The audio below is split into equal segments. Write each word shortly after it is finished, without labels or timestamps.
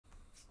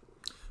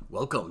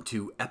Welcome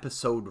to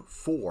episode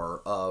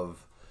 4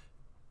 of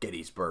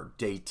Gettysburg,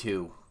 day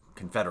 2,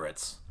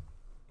 Confederates.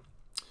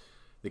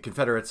 The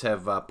Confederates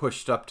have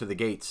pushed up to the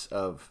gates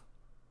of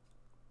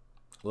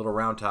Little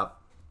Round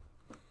Top.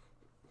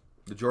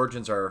 The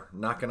Georgians are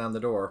knocking on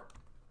the door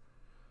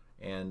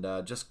and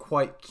just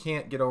quite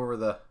can't get over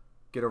the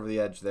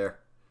edge there.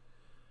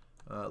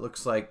 It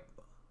looks like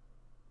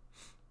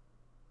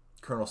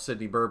Colonel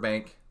Sidney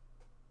Burbank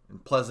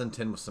and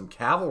Pleasanton with some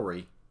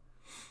cavalry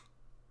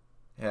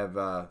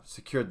have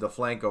secured the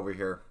flank over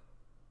here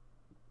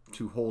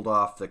to hold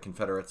off the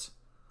Confederates.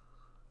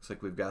 Looks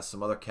like we've got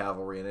some other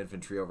cavalry and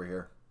infantry over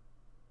here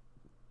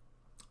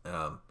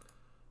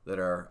that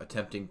are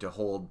attempting to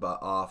hold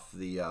off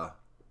the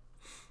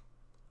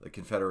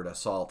Confederate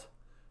assault.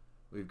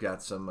 We've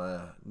got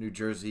some New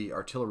Jersey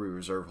artillery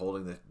reserve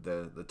holding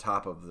the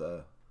top of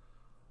the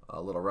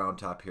Little Round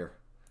Top here.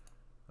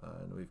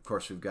 And of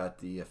course we've got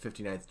the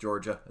 59th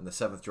Georgia and the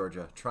 7th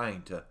Georgia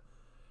trying to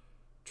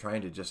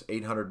just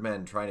 800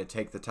 men trying to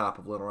take the top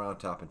of Little Round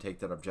Top and take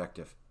that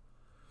objective.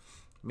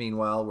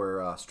 Meanwhile,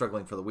 we're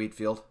struggling for the wheat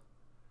field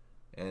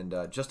and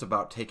just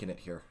about taking it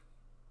here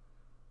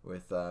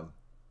with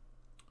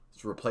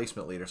its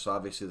replacement leader. So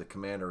obviously the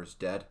commander is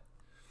dead,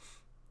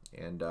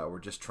 and we're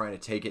just trying to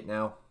take it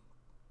now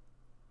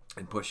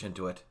and push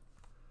into it.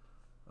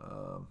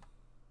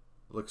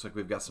 Looks like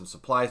we've got some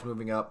supplies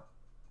moving up,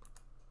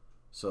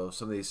 so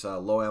some of these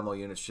low ammo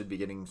units should be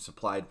getting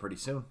supplied pretty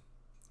soon.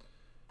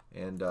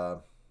 And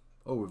oh,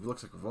 it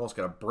looks like we've almost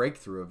got a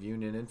breakthrough of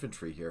Union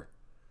infantry here.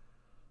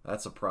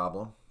 That's a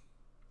problem.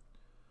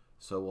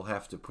 So we'll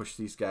have to push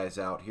these guys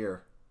out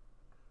here.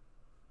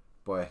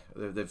 Boy,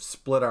 they've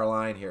split our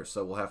line here,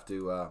 so we'll have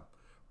to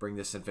bring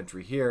this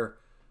infantry here,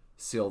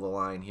 seal the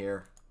line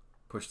here,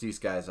 push these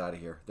guys out of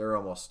here. They're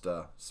almost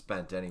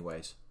spent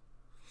anyways.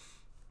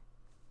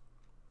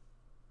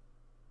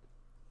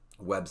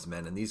 Webb's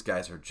men, and these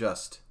guys are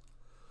just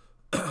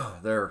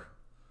they're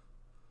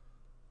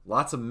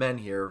lots of men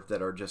here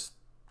that are just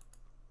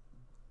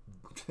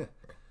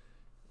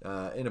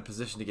in a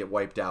position to get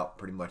wiped out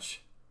pretty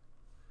much.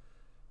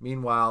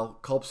 Meanwhile,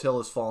 Culp's Hill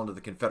has fallen to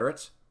the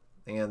Confederates,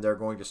 and they're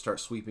going to start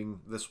sweeping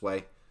this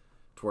way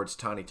towards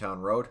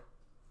Taneytown Road.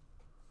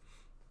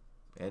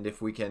 And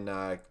if we can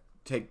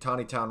take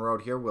Taneytown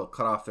Road here, we'll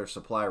cut off their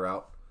supply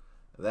route.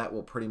 That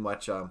will pretty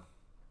much end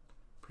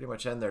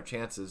their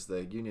chances,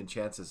 the Union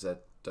chances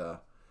at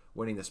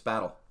winning this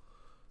battle.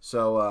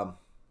 So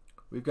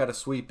we've got to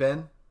sweep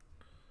in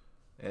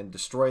and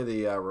destroy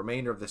the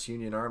remainder of this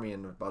Union army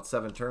in about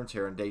 7 turns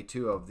here in day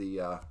 2 of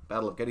the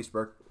Battle of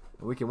Gettysburg.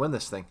 And we can win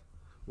this thing.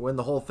 We'll win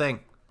the whole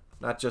thing,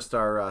 not just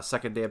our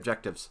second day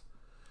objectives.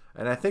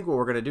 And I think what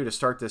we're going to do to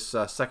start this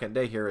second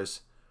day here is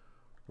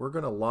we're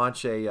going to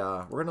launch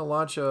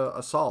a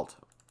assault.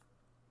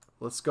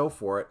 Let's go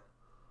for it.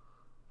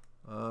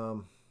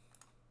 Can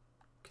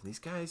these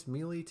guys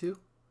melee too?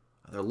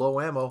 They're low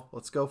ammo.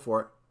 Let's go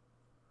for it.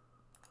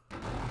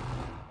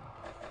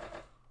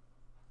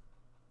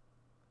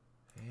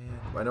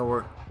 I know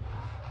we're...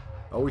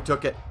 Oh, we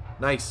took it.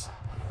 Nice.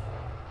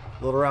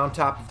 Little Round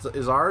Top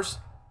is ours,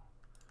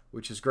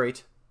 which is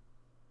great.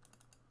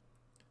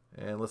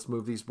 And let's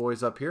move these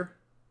boys up here.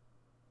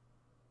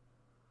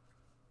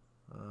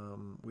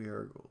 We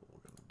are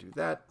going to do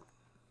that.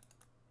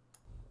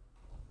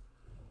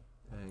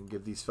 And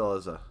give these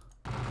fellas a...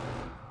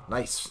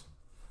 Nice.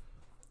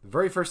 The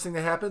very first thing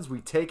that happens, we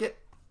take it.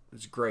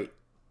 It's great.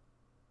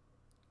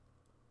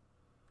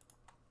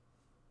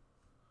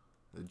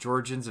 The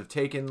Georgians have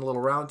taken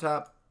Little Round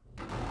Top.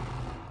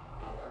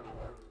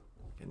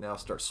 Can now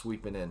start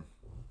sweeping in.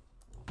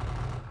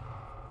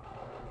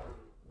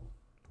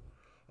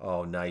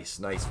 Oh, nice.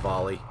 Nice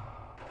volley.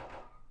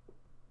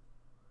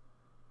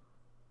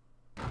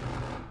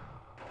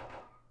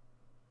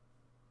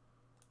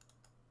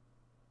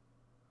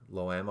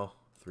 Low ammo.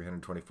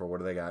 324. What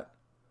do they got?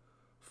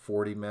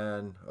 40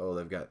 men. Oh,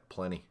 they've got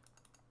plenty.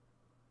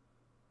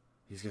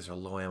 These guys are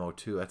low ammo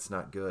too. That's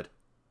not good.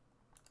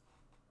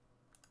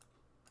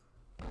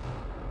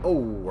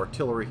 Oh,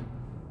 artillery.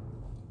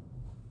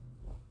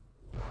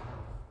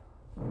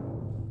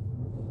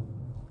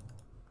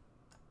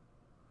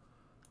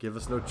 Give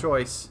us no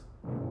choice.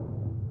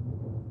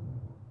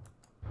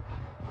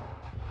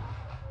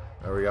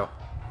 There we go.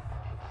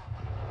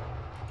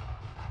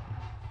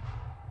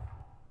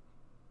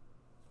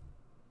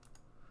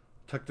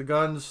 Tuck the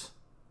guns.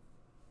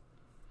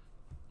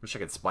 Wish I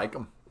could spike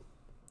them.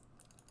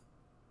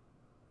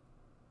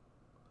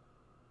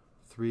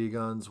 3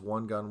 guns,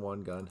 1 gun,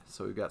 1 gun.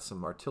 So we've got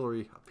some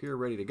artillery up here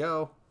ready to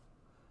go.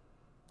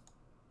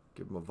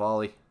 Give them a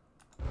volley.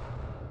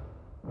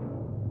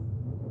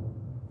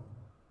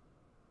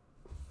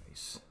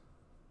 Nice.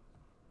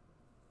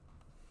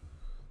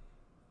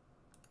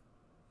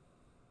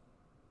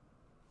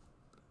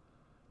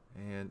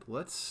 And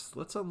let's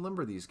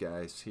unlimber these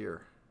guys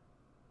here.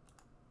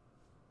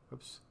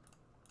 Oops.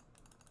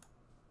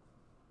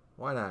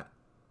 Why not?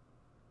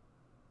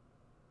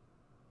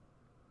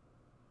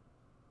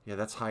 Yeah,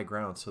 that's high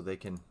ground, so they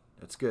can...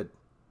 That's good.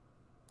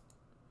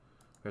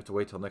 We have to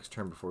wait till next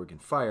turn before we can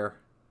fire.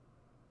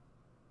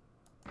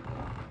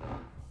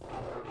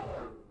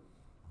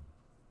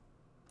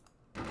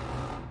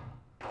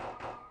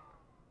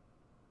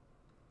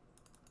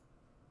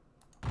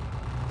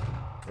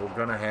 We're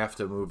going to have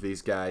to move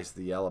these guys to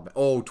the Alabama.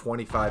 Oh,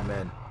 25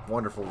 men.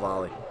 Wonderful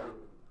volley.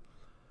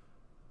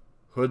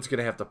 Hood's going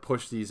to have to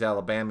push these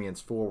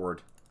Alabamians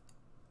forward.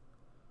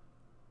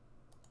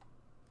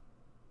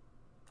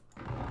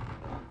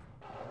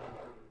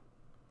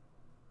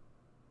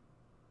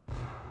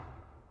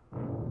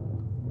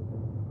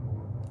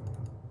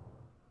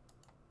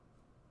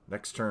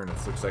 Next turn,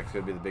 it looks like it's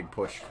going to be the big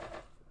push.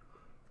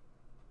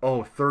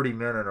 Oh, 30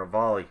 men in a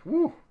volley.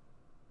 Woo!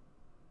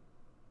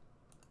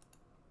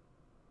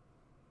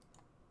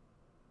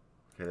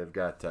 Okay, they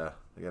got to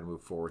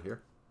move forward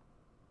here.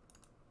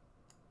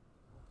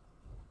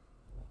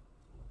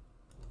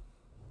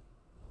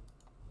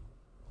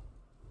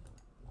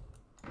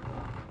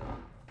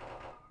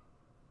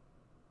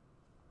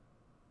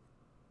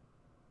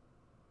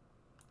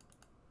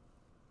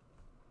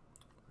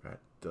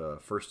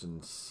 Got first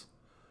and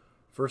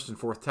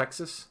 4th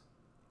Texas.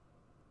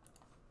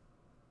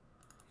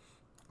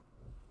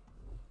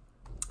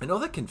 I know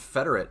the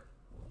Confederate.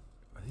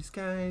 Are these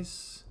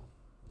guys?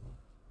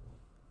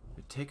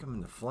 We take them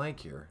in the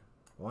flank here.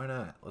 Why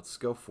not? Let's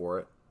go for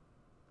it.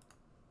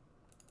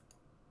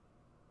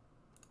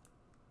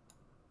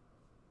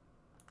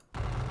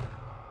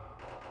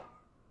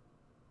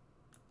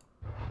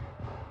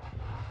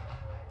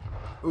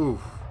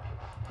 Oof.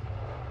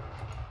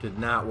 Did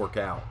not work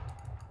out.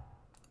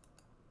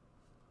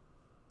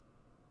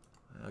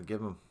 I'll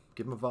give him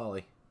a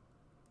volley.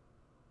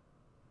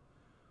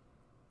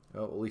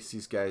 Oh, at least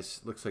these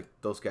guys, looks like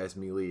those guys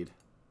me lead.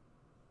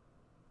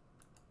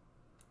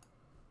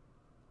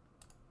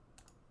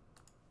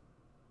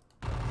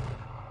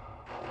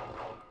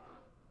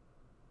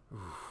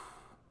 Oof.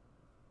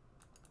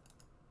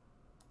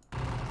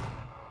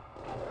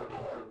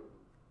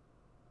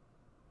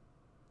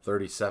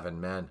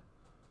 37 men.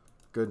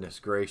 Goodness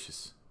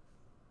gracious.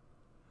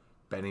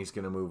 Benny's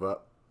going to move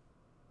up.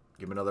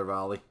 Give him another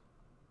volley.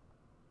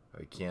 Oh,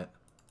 he can't.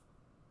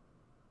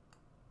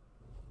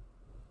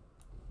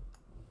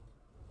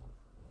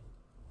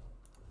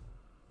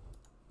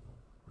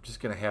 We're just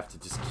going to have to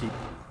just keep...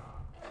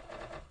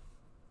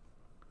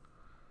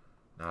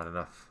 Not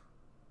enough.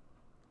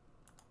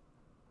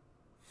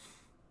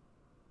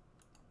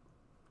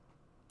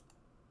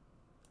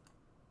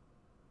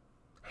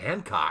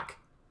 Hancock.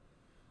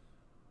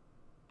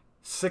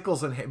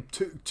 Sickles and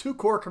two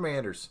corps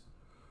commanders.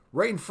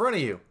 Right in front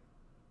of you.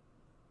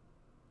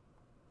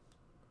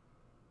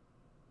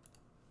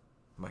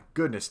 My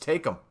goodness,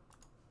 take them.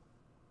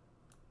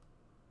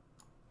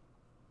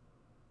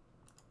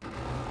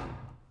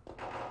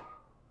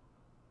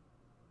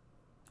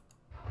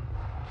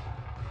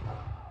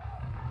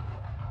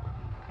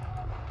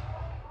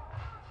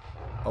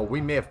 Oh,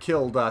 we may have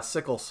killed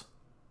Sickles.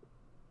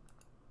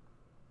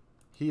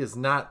 He is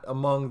not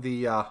among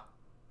the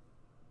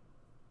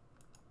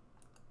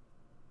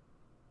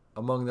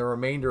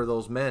remainder of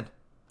those men.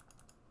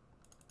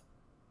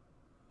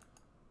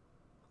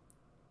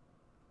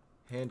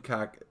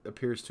 Hancock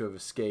appears to have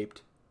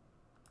escaped.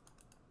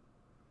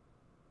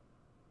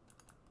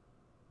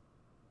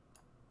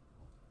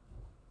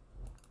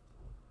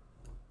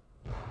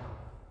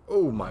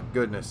 Oh my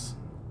goodness.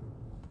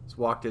 Just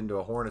walked into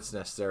a hornet's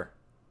nest there.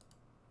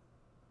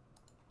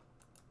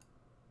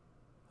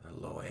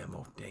 Low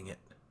ammo, dang it.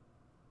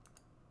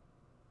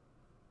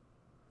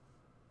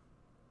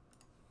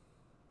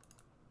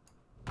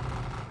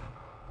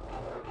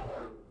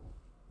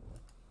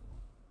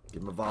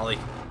 Give him a volley.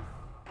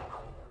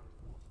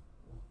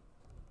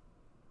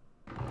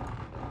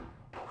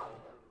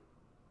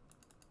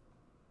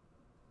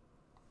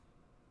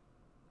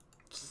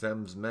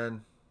 Sem's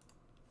men.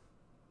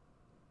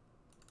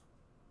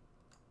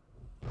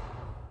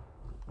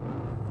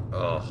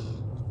 Ugh.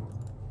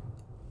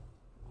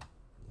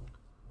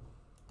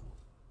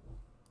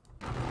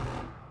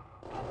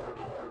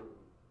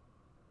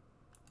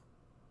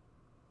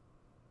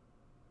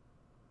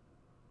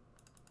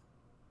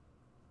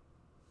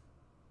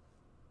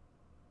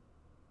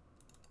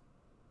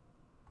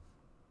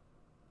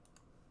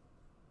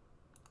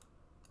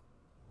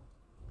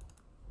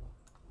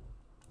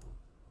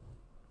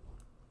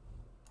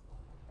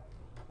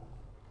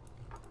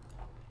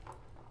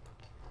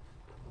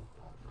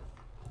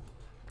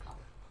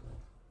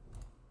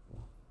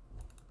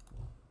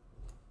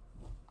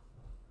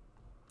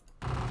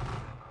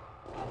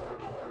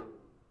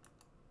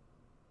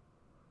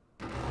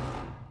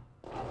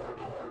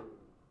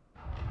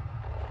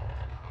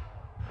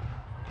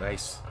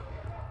 Nice.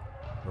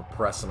 We're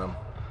pressing them.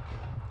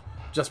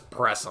 Just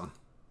press them.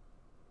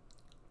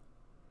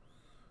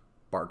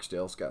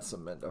 Barksdale's got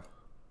some men to...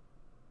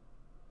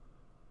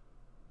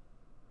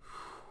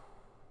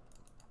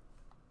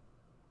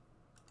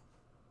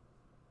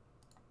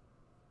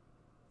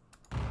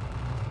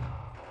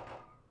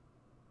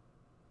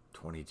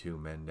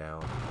 $22 men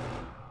down.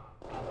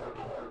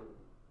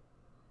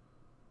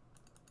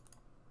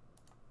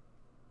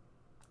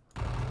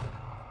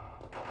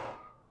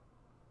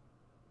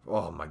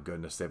 Oh my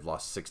goodness, they've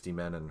lost 60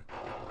 men and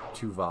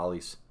 2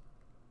 volleys.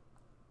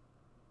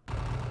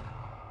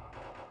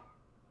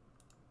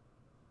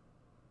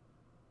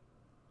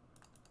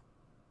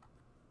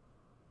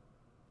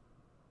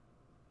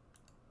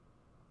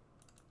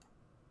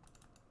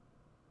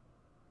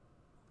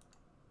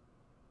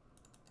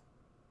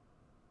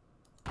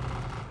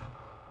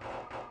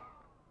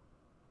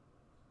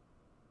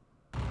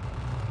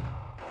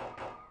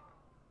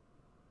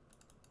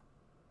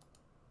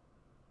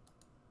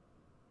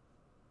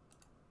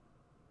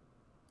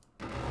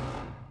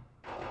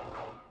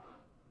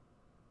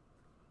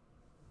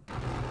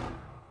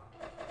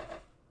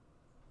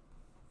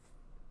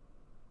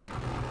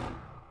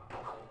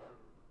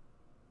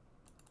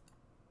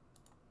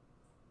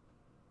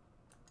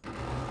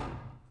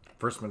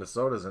 First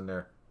Minnesota's in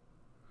there.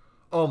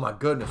 Oh my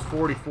goodness,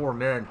 44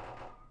 men.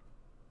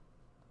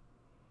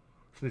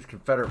 These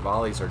Confederate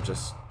volleys are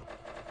just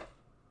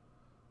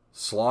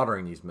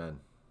slaughtering these men.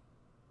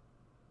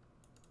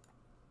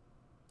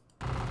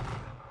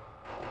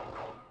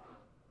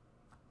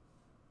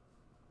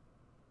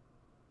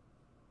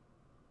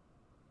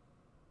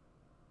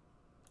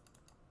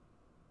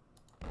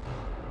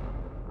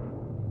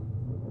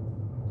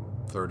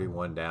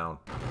 $31 down.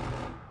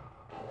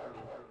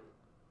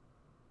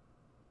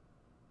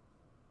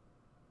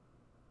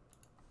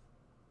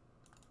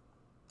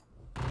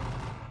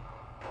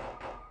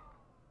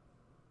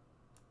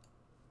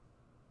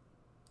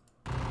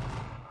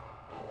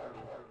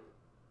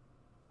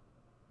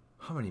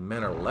 How many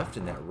men are left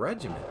in that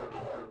regiment?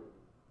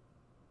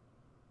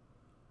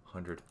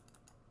 100.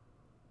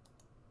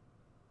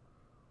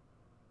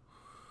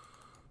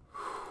 How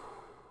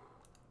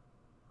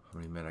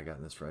many men I got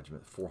in this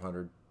regiment?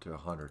 400 to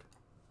 100.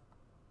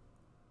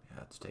 Yeah,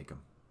 let's take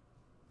them.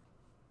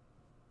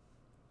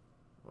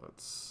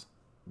 Let's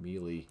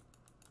melee.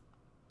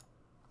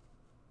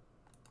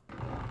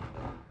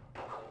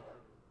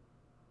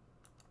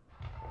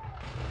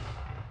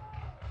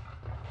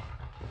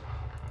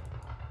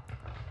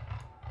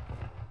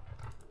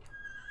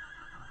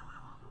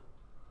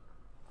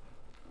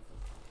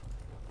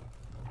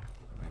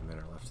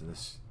 In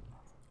this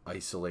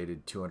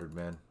isolated 200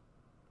 men.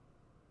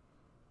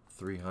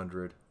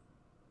 300.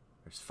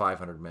 There's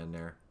 500 men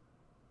there.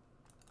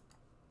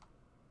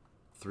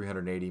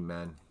 380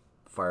 men.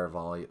 Fire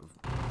volley.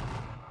 I'll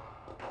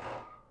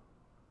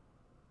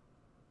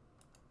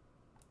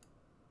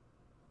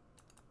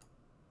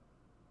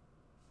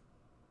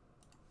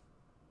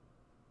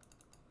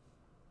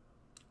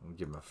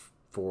give him a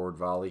forward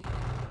volley.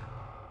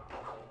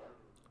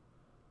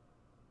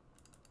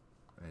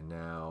 And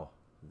now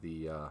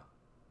the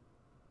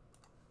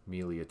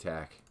melee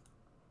attack.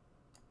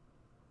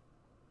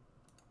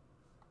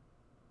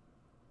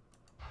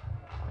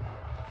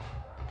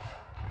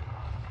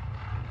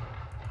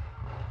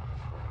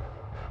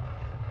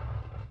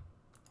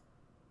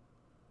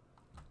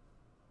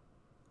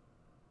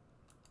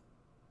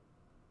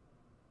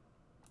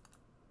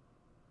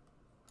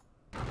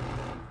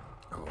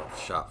 Oh,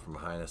 shot from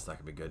behind. That's not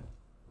gonna be good.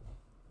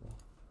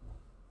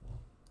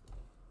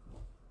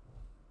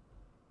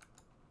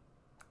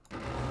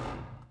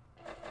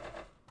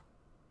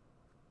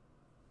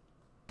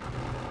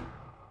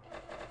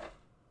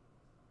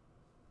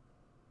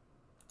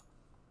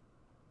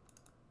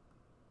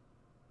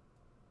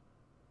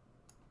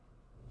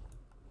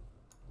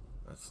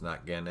 That's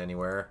not getting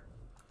anywhere.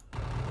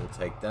 We'll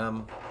take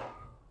them.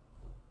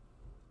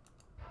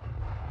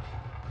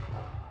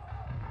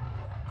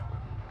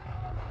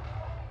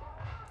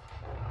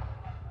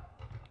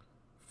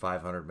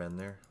 $500 men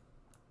there.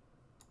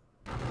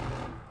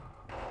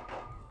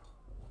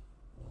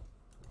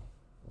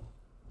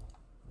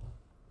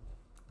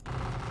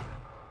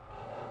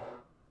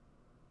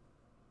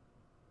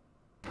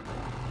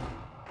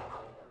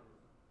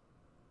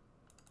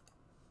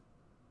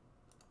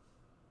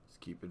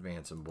 Keep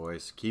advancing,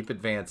 boys. Keep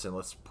advancing.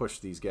 Let's push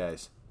these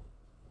guys.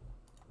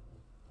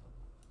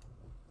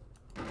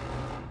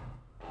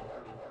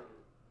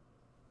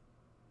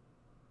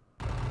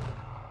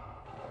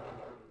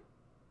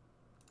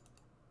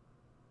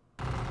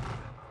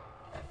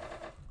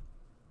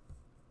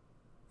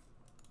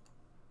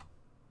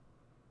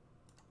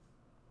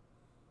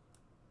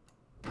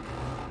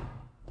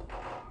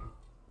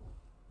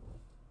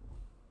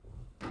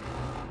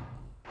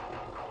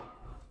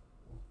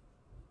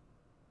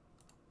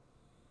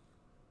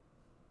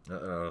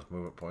 Uh-oh,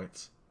 movement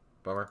points.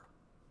 Bummer.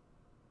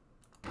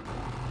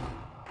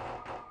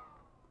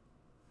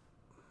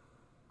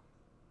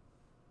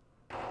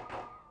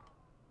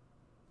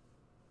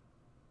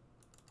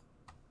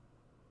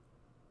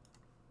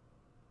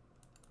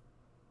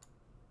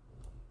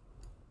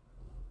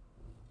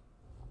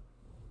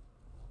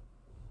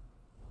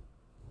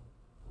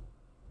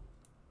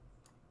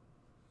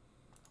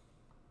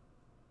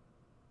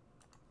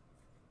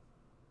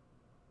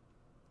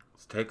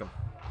 Let's take them.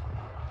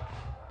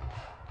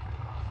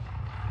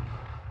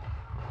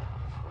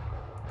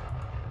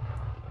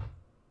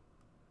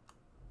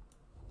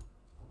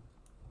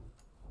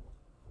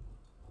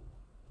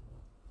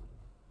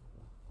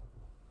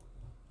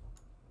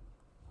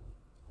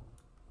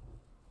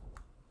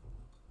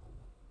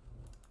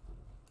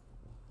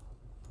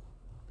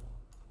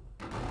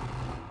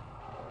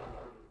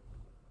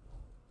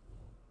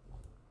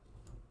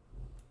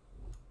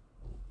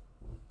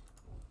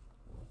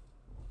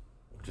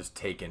 Just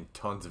taking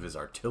tons of his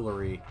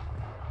artillery.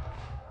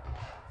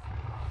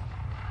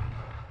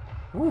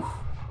 Whew.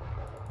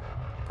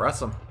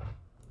 Press him.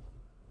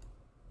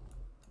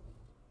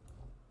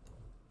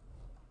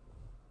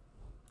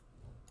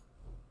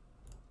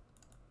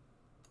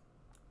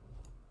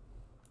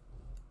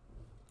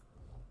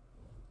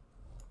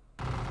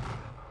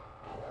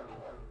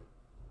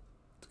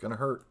 It's gonna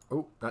hurt.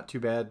 Oh, not too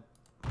bad.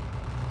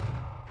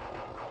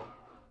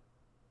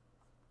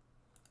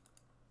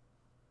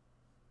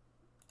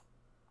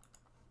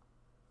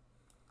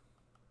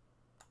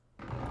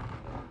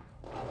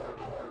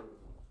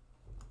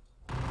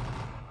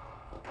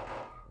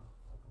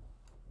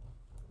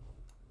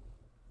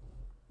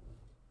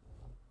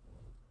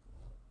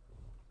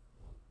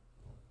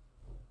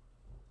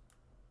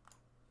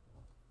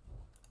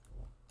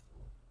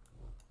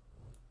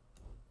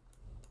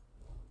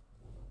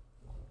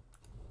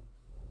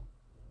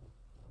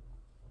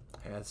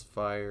 Has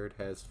fired,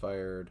 has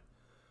fired,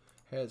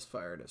 has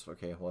fired.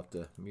 Okay, we'll have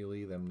to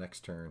melee them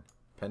next turn.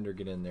 Pender,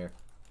 get in there.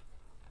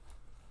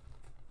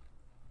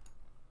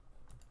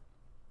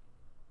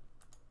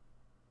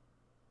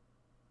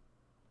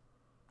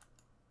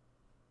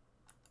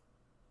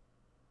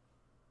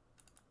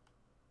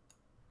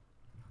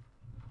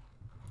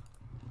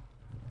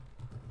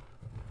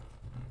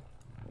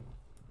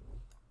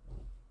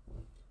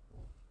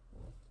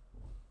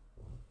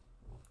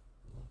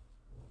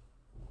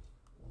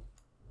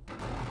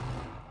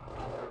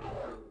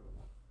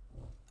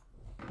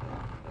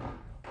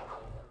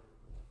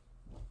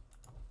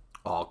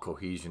 All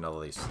cohesion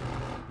of these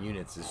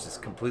units is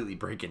just completely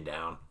breaking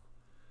down.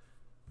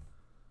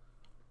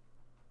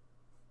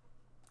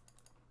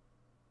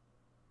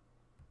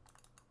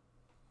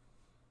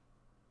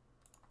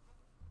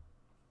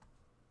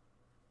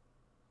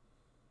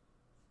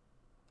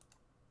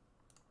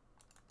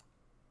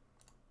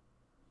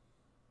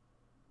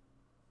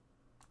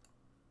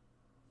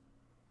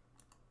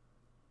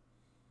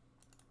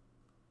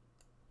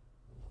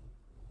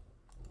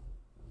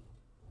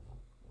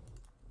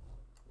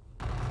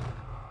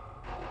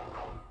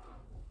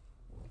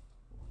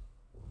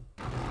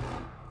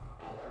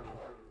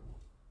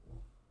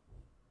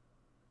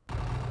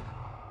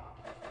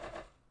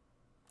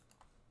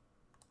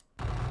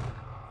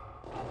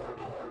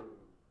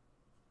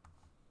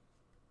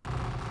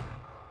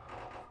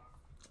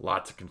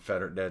 Lots of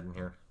Confederate dead in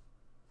here.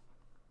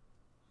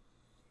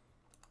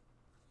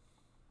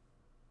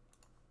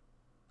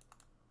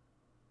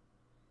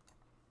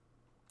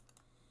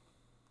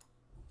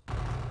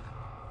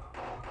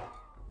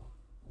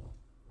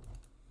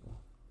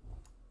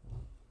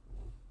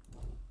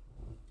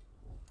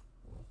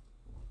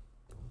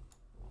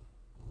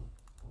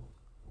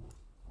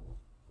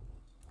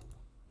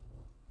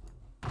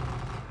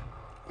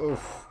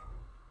 Oof.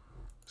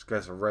 These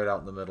guys are right out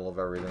in the middle of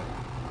everything.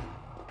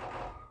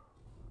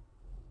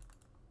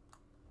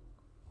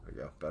 There we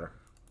go. Better.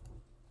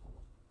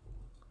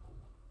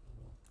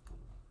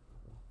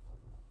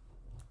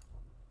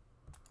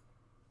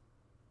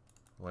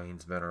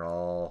 Lane's men are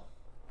all...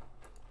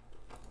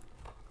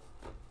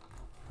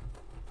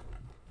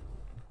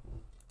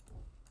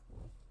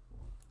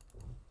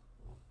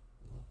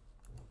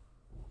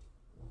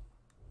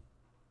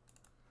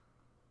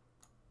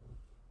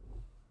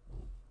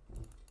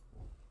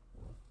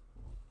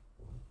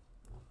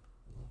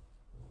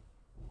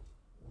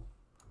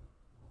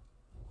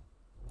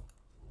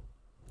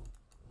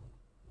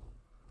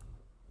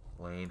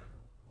 Lane.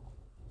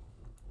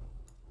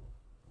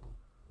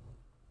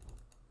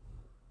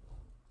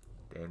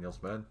 Daniel's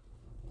men.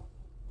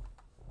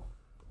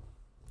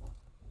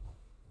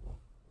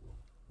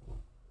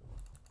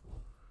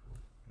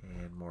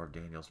 And more of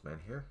Daniel's men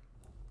here.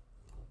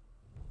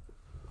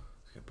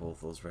 Let's get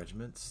both those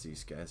regiments.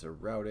 These guys are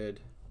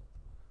routed.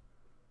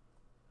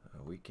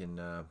 We can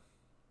I'm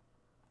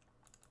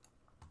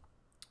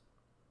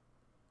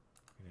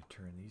gonna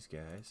turn these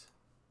guys.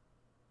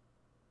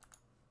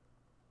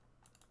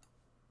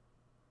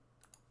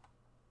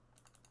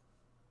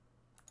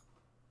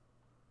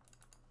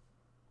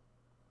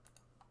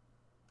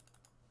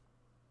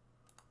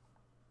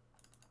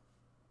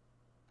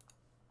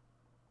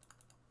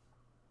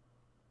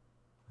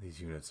 These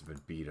units have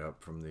been beat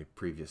up from the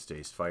previous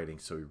day's fighting,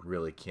 so we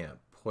really can't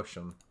push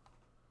them.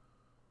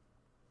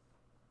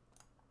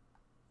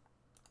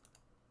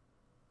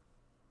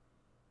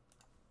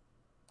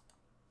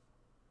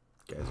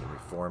 Guys are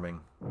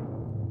reforming.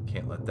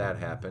 Can't let that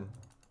happen.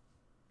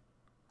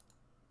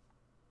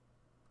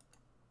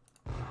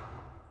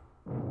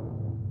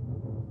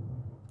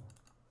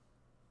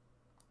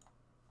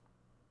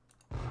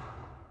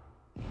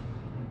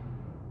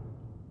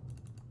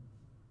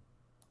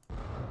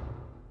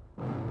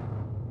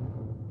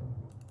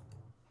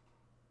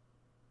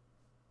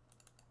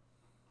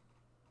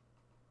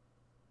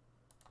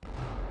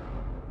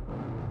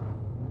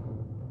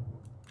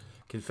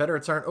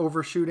 Confederates aren't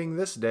overshooting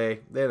this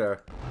day. They had a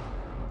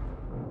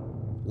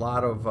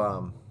lot of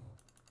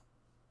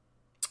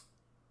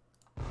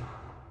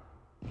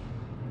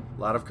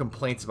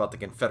complaints about the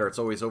Confederates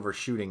always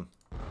overshooting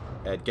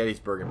at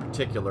Gettysburg in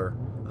particular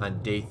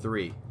on day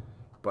 3.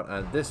 But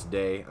on this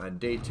day, on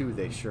day 2,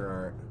 they sure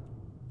aren't.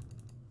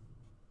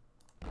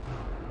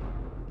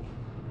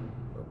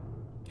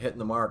 Hitting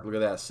the mark. Look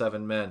at that.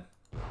 7 men.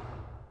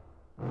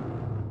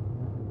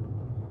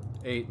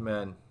 8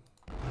 men.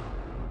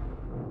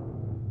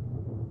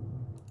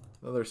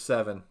 Another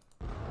 7.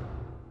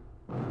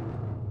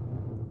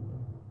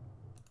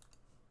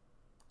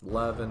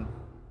 11.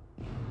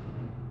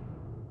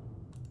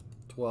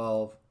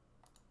 12.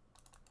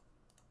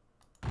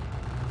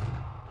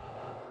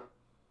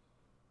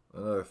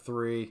 Another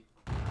 3.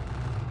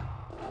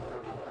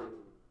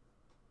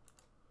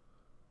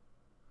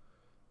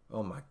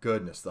 Oh my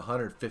goodness, the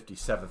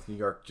 157th New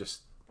York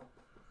just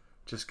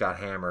got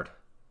hammered.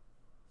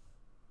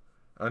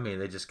 I mean,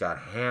 they just got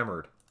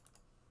hammered.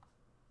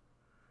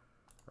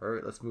 All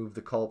right, let's move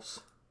the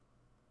Culps.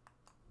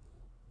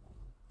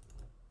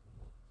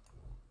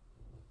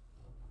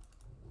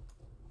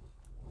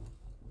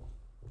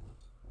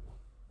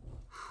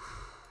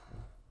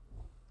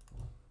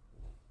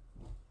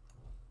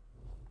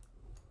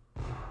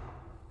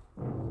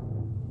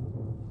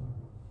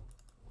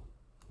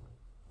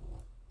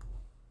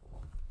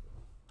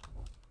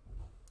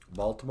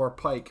 Baltimore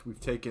Pike, we've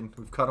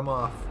cut them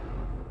off.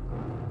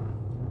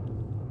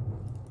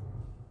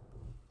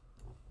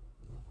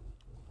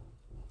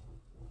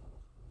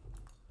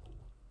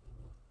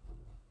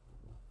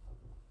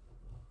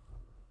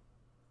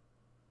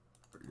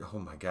 Oh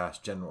my gosh,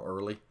 General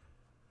Early.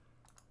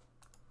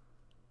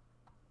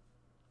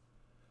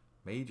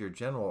 Major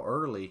General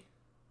Early.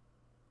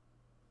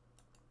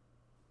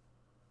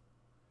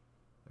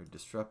 They're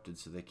disrupted,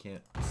 so they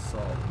can't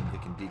assault. They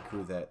can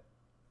decrew that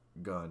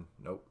gun.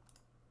 Nope.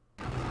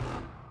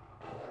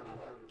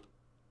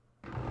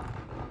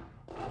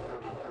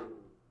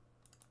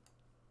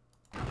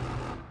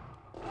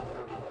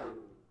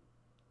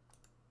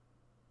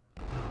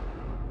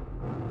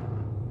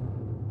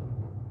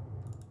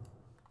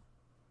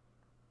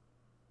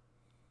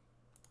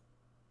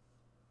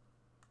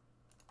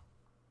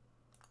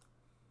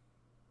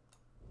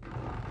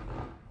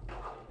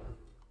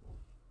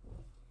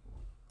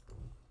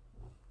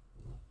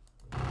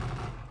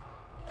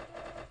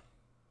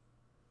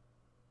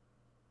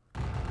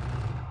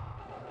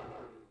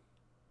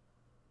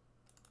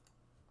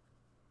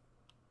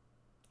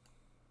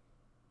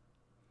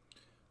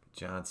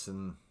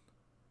 Johnson,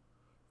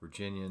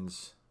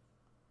 Virginians,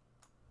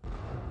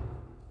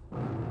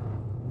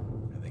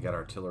 and they got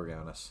artillery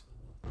on us.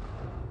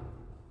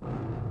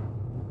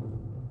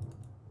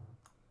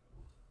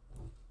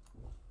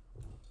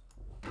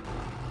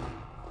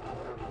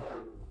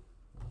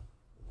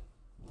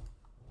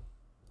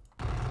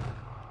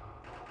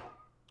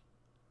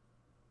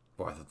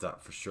 Boy, I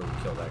thought for sure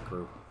we'd kill that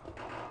crew.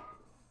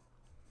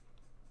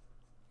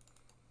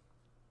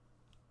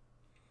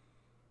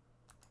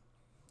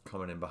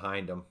 Coming in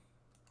behind them.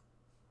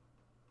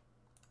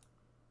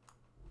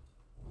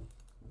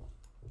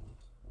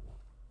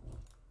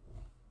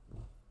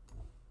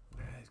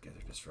 These guys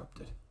are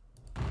disrupted.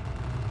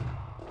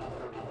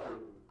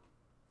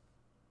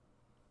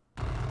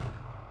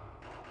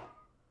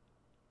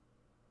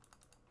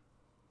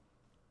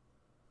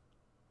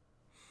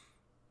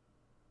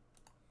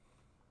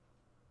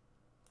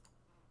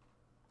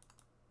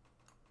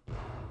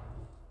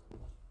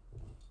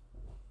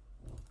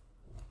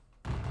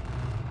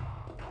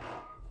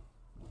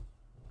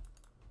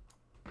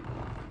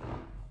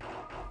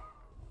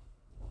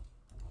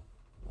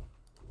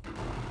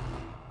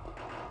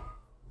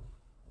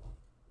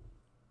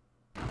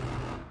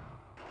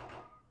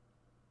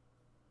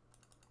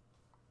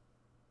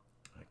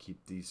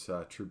 Keep these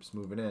troops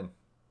moving in.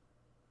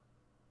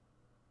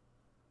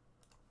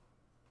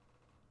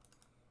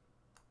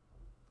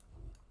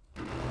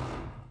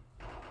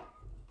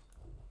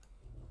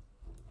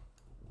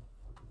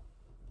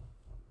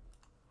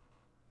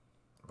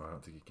 Oh, I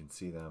don't think you can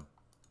see them.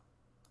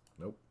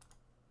 Nope.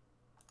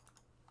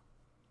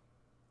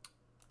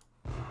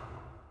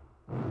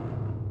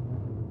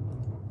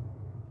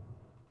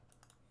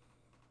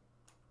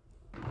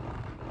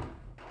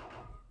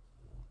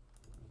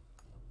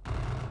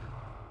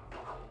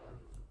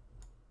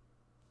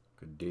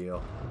 Good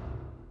deal.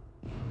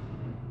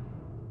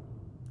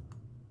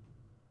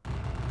 There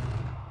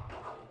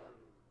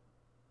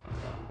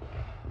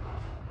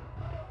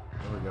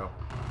we go.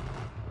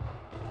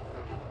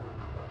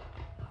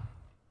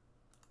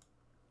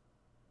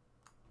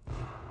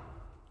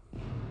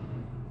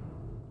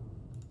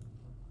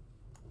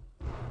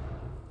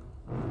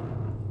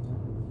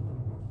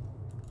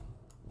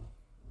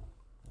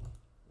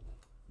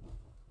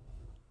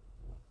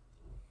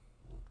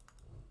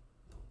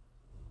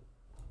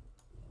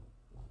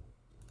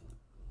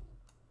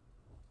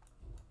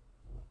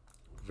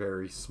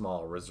 Very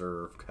small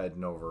reserve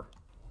heading over.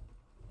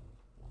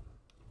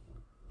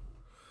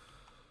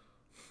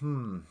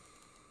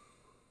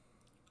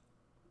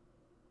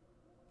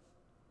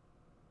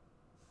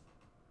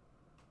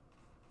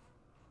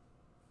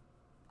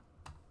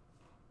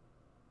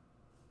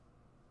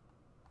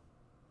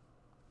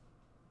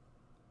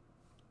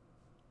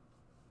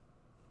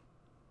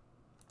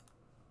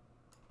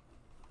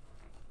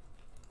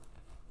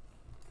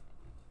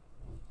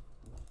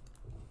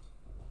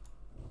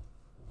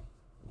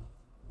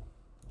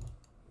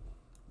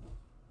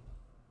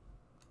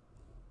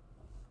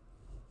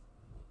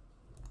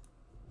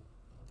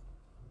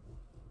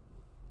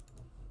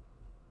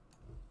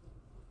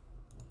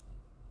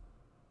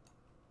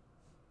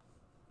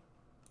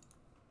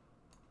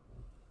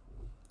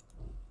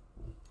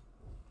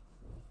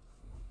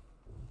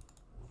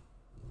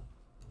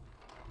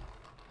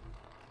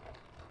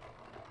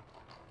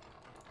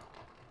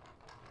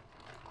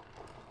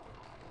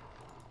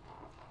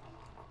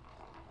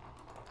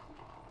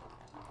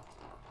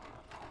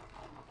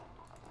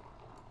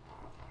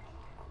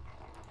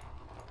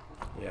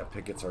 Yeah,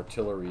 Pickett's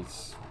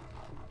artillery's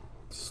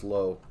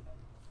slow.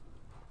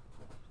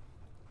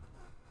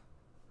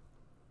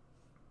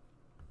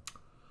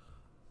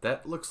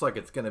 That looks like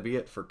it's going to be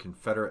it for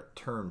Confederate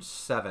turn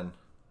 7.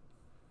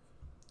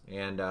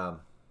 And,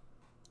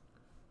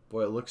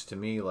 boy, it looks to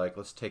me like,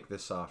 let's take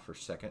this off for a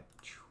second.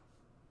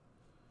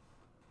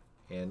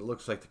 And it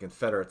looks like the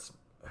Confederates,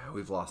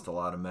 we've lost a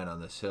lot of men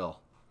on this hill.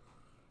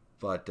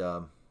 But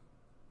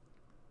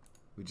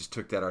we just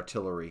took that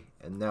artillery.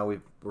 And now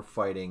we're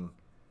fighting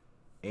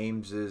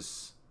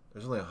Ames's.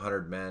 There's only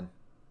 100 men.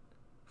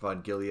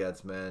 Von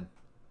Gilead's men.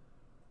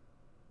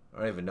 I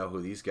don't even know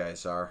who these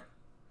guys are.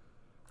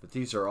 But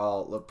these are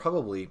all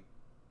probably...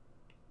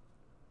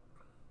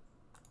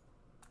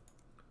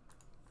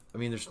 I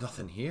mean, there's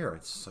nothing here.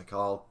 It's like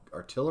all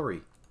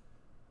artillery.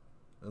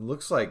 It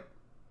looks like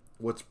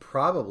what's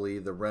probably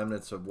the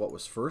remnants of what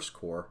was First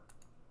Corps.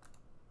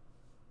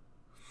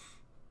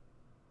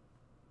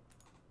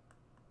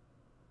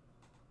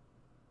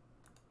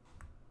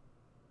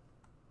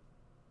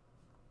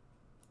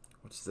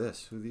 What's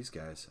this? Who are these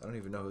guys? I don't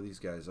even know who these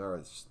guys are.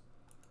 Is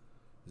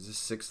this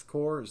Sixth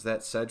Corps? Is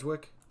that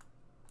Sedgwick?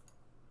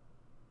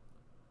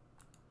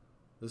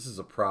 This is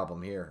a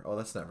problem here. Oh,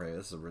 that's not right.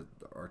 This is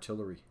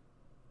artillery.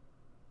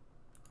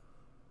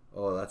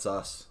 Oh, that's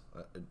us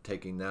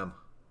taking them.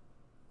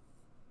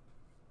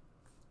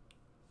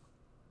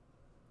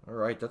 All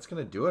right, that's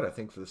gonna do it, I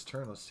think, for this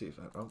turn. Let's see if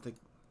I don't think.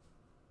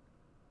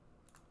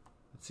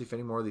 Let's see if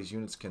any more of these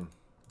units can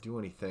do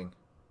anything.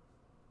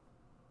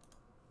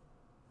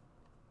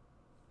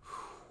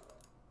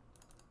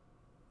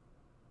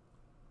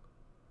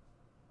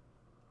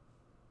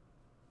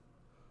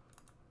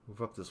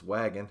 Move up this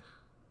wagon.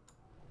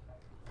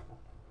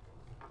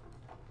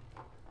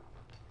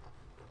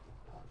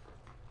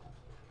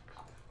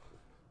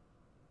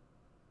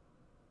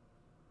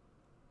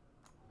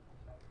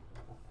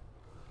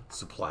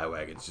 Supply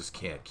wagons just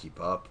can't keep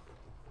up.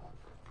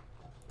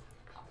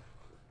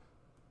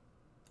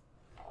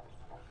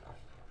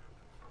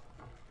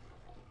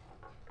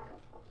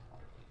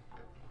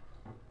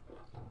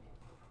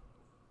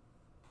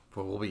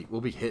 But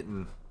we'll be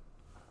hitting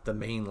the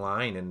main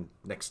line in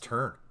next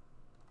turn.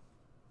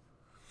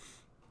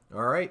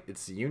 All right,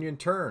 it's the Union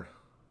turn.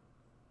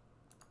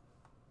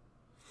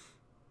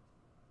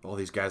 All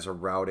these guys are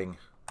routing.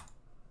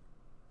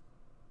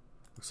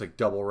 Looks like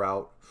double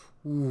route.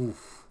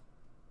 Oof.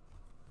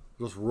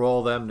 Just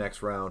roll them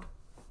next round.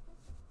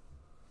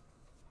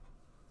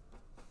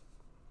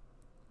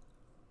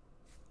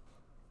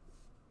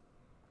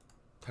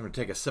 Time to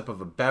take a sip of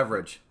a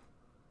beverage.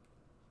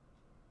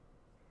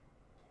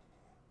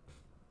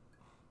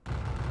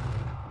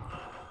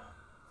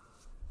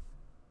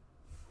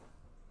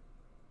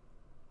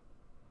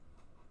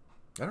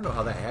 I don't know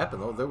how that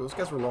happened, though. Those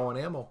guys were low on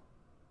ammo.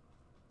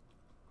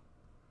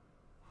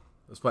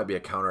 This might be a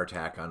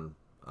counterattack on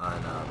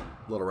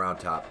Little Round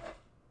Top.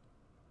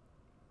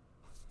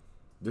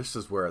 This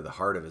is where the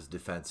heart of his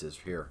defense is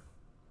here.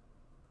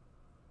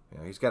 You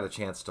know, he's got a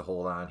chance to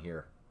hold on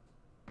here.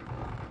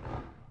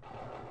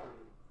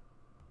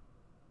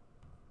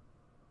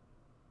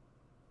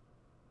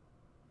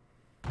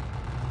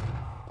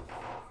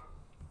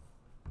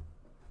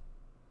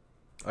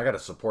 I got to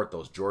support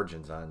those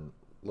Georgians on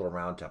Little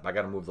Round Top. I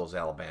got to move those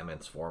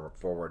Alabamans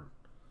forward.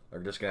 They're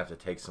just going to have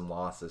to take some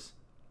losses.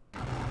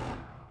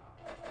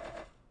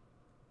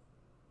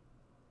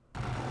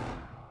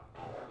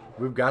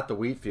 We've got the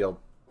wheat field.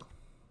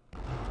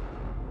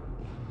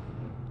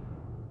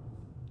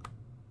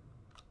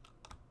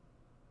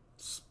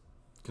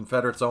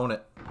 Confederates own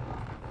it.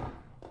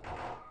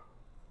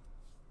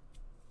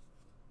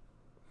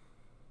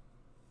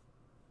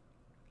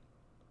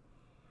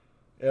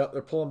 Yeah,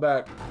 they're pulling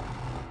back.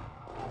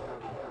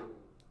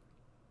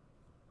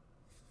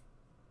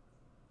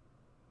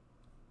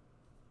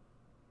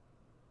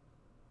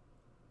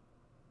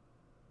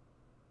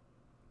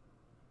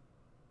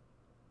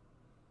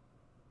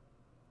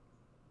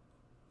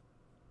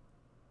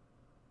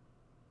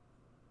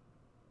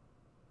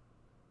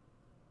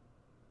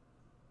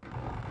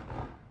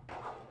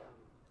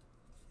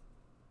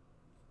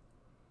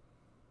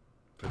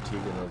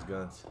 Fatiguing those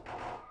guns.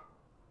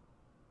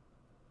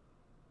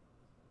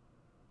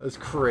 That's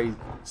crazy.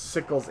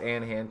 Sickles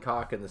and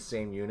Hancock in the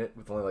same unit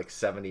with only like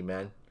 70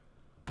 men.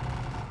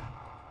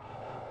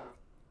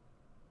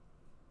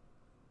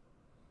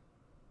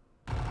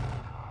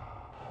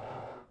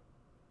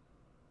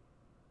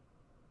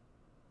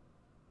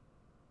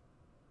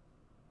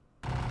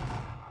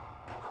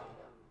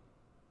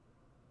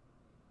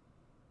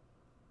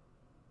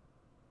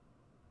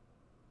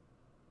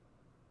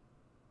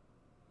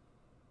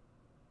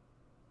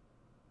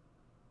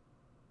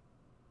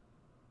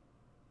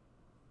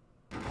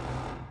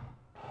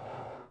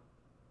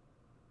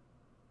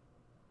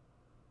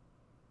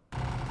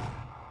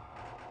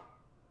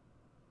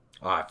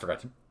 Oh, I forgot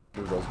to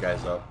move those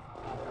guys up.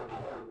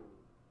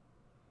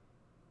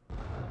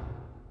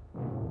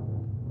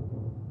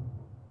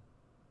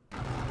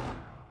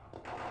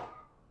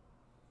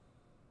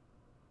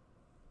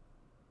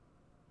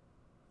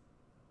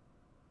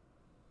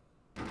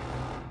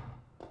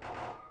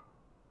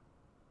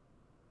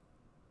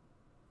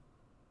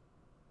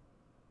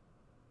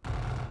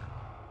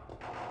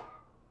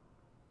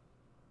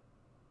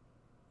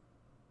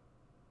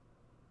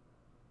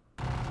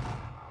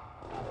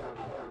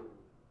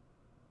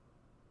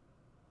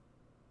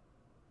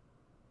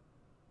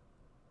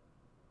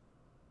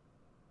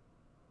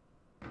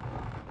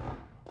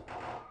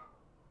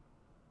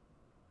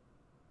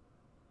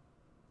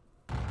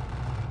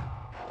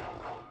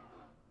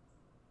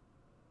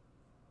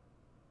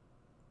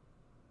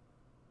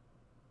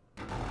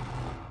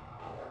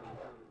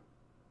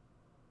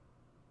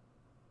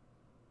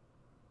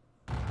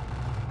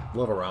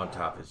 Little Round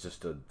Top is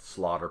just a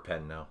slaughter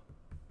pen now.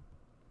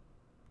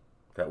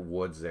 That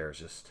woods there is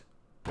just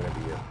going to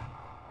be a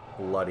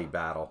bloody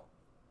battle.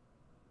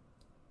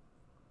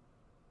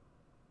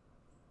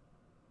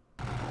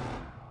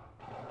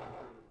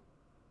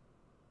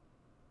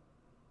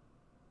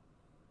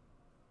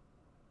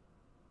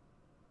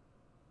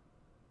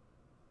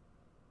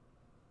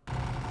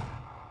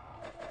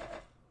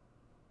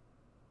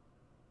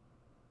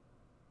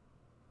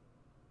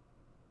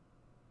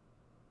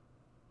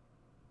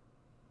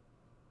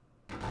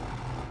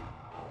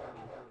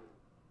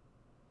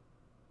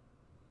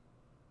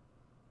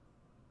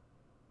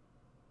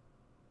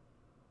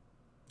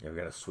 Yeah, we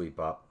got to sweep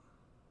up.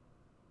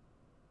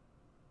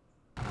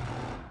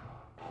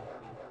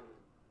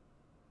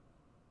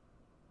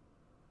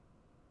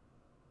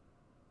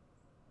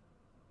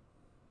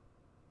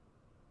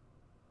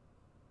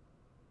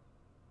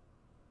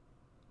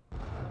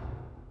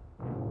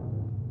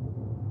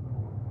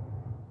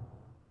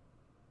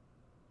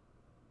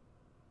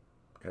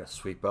 Got to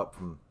sweep up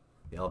from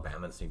the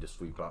Alabamans need to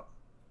sweep up.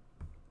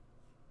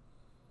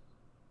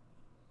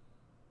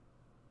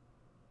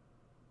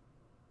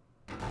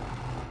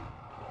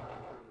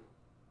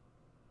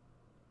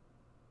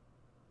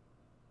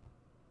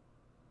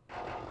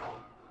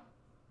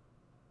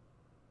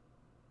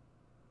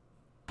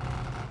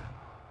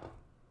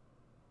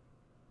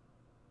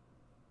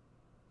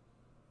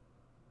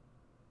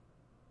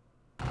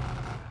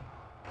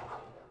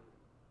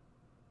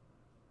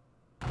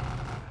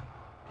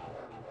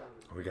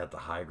 We got the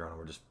high ground.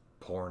 We're just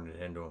pouring it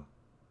into them.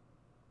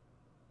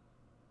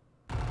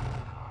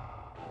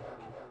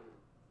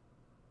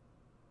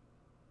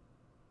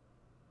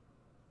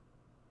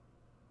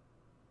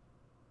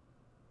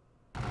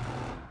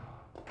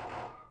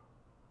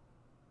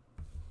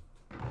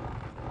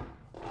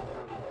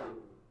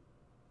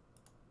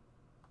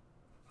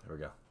 There we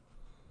go.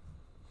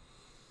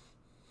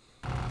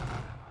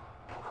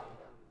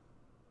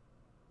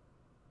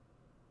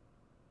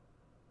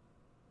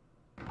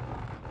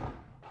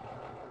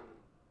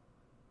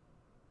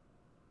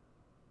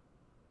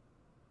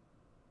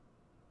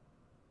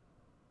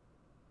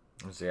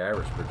 There's the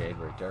Irish Brigade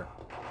right there.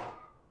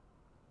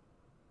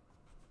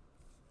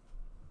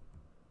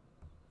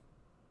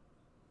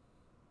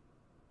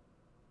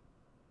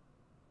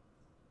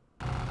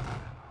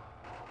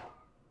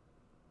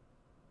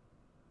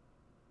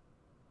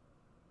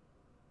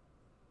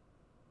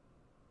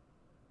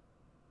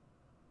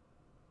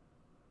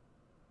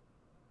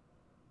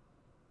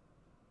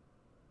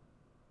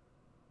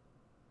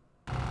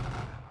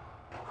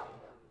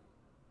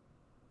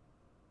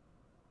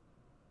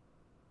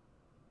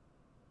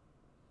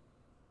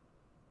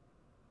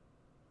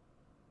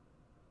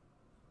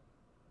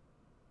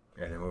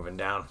 Yeah, they're moving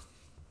down.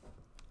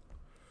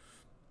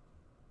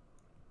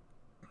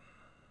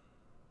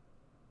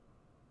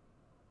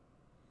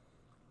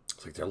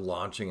 It's like they're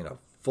launching in a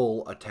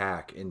full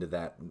attack into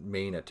that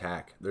main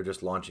attack. They're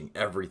just launching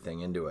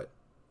everything into it.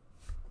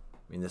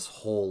 I mean, this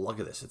whole,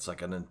 look at this. It's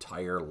like an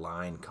entire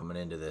line coming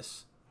into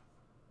this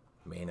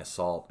main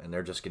assault, and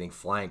they're just getting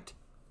flanked.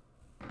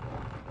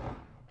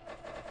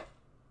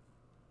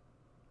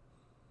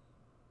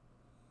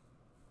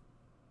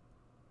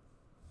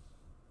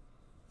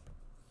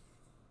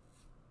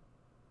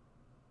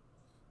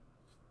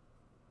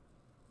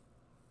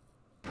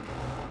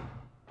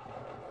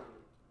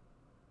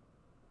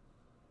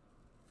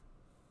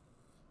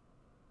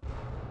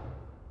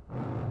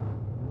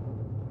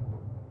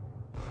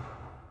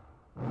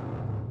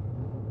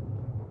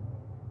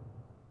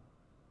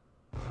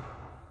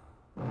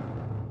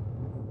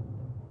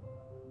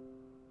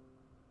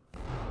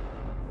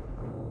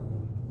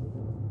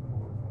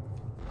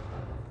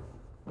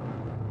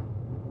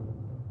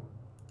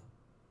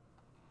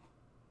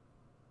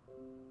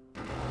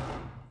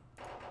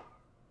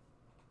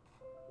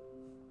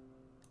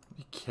 Are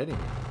you kidding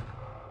me?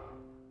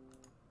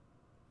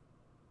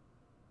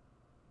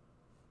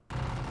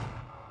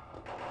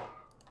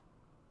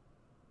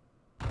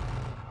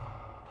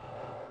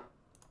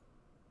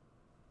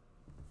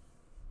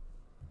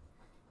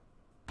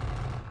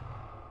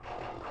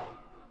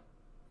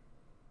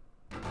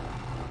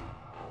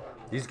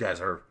 These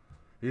guys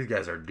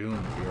are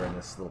doomed here in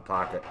this little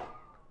pocket.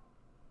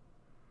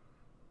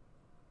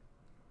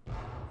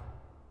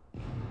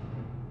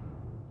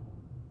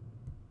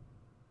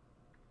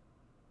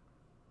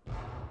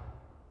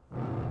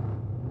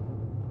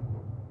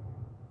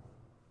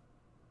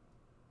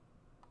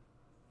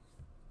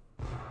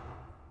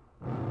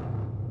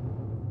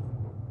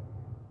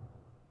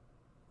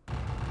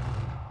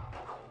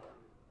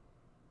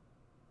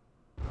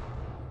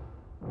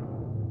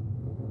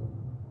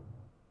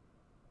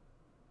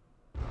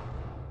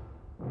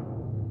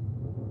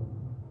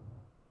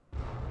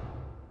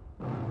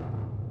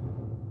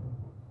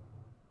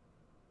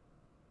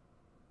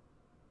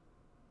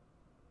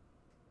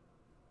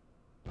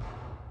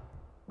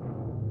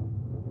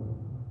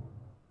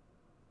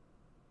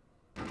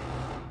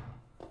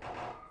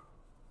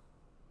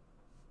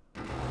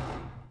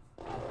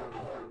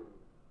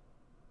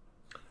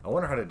 I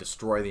wonder how to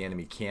destroy the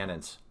enemy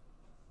cannons.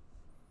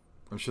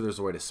 I'm sure there's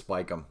a way to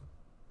spike them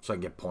so I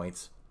can get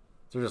points.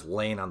 So they're just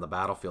laying on the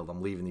battlefield.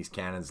 I'm leaving these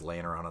cannons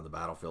laying around on the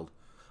battlefield.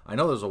 I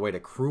know there's a way to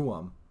crew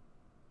them.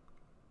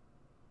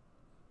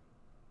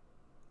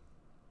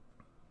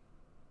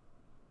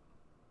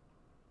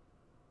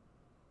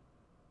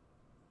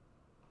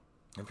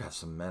 I've got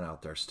some men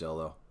out there still,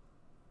 though.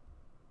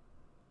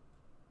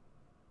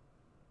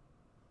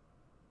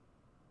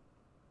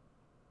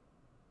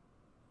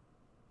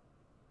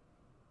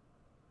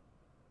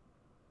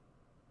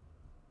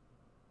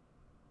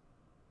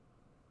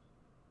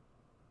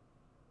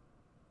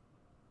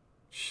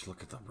 Shh,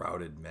 look at the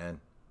routed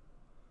men.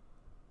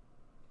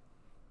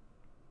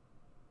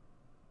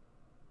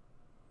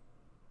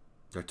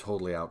 They're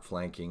totally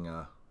outflanking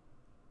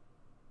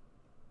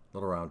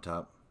Little Round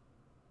Top.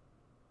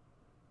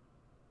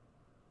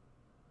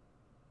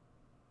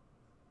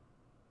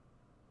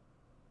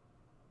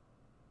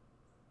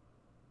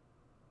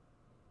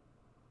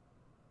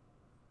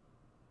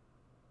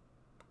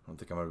 I don't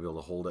think I'm going to be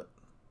able to hold it.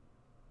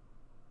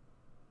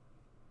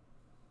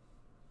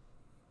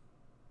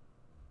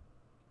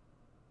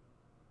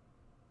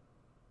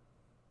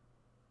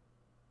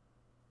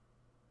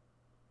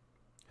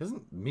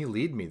 Doesn't me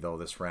lead me though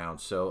this round,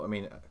 so I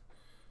mean,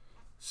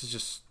 this is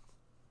just,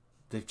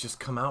 they've just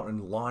come out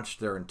and launched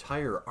their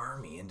entire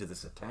army into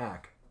this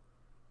attack.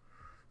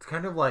 It's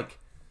kind of like,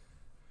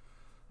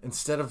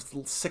 instead of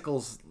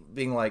Sickles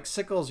being like,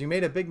 Sickles, you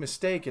made a big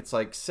mistake, it's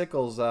like,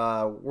 Sickles,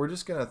 we're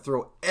just gonna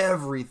throw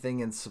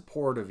everything in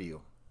support of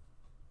you.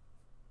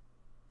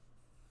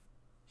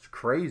 It's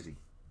crazy.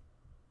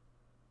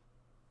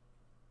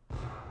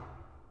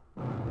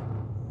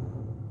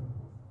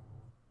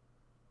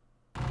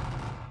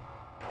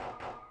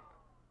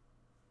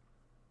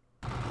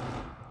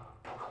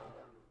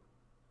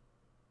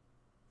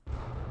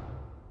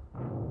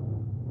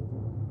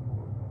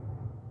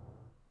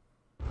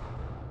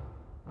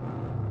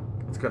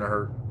 It's gonna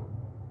hurt.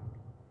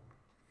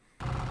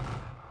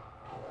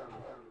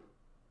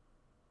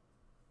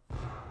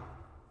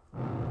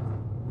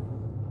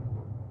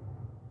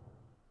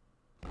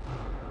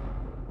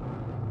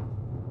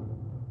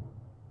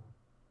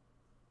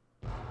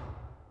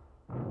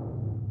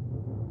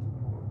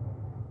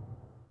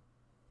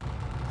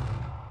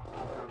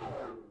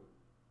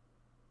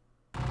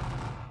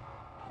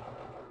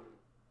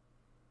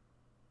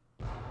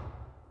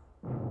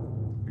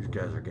 These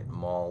guys are getting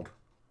mauled.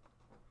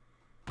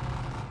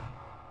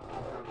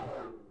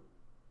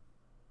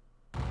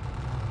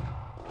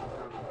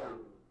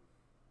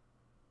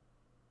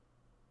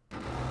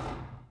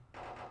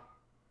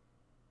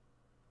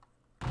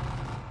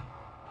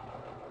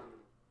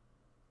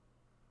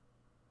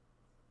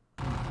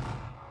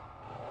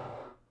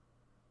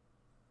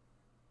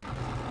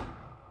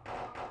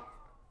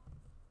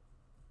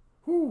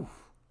 Whew.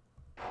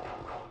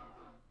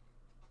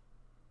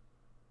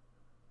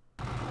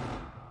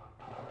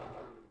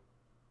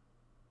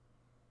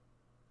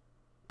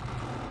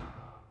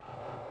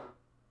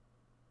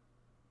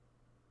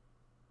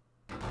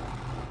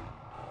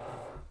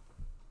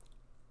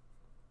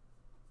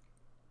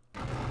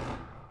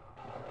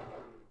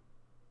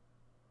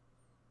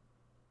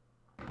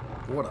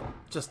 What a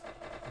just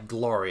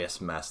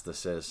glorious mess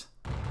this is.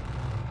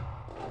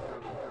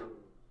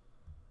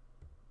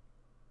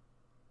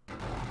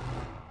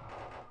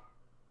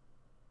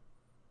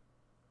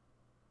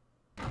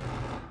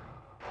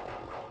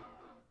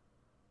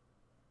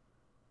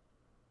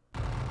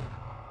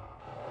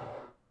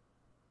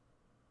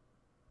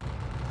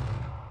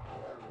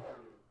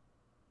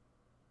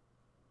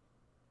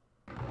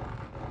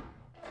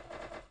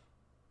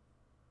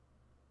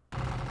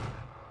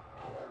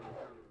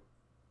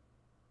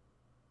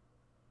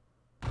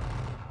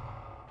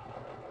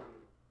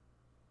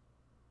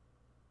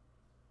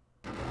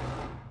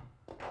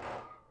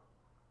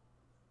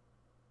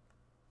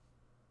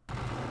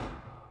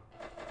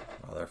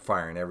 They're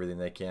firing everything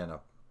they can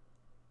up.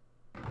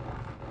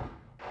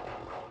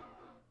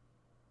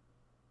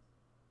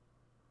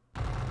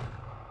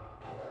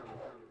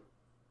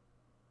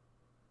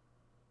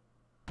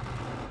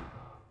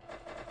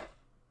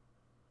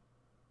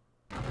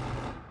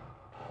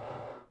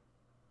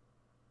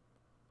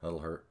 That'll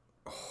hurt.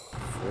 Oh,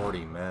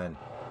 40 men.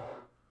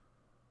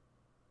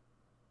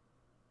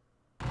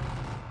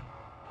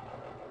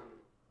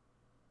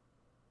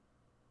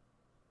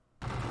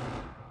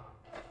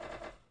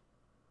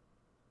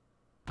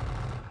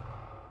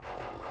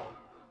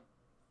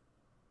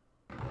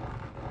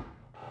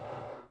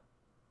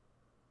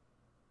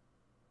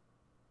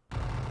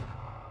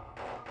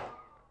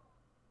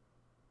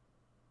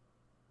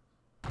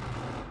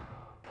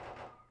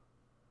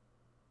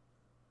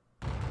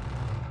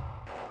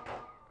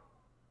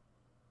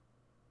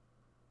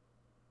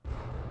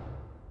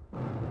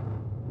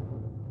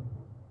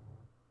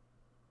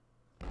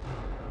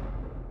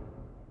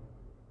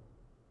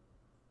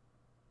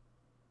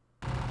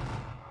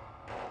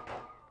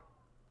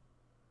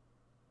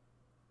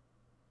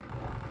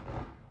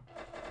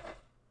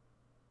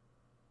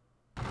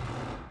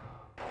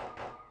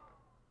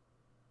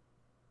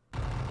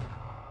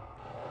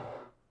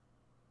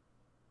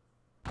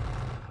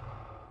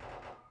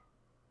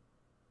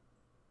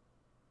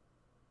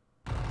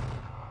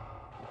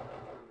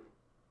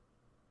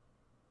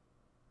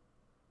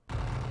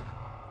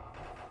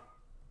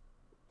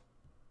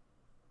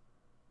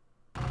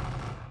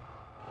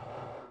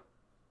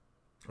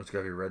 There's got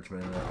to be a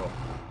regiment in there. Oh.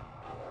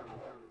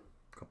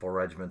 A couple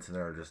regiments in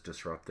there are just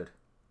disrupted.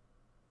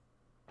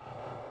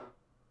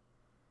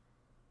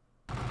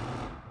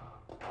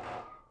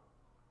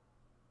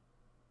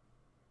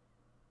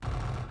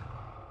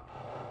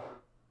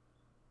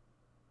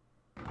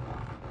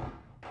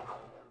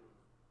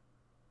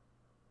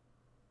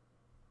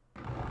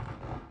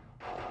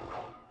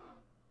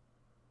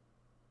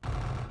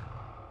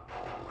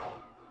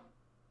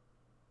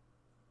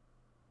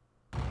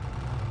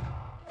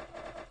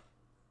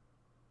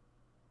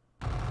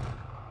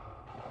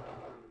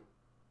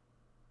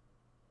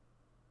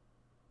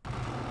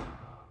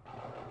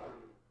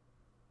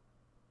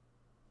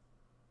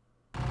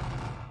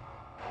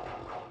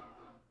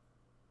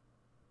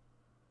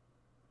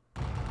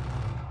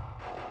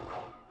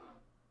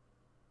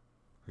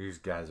 These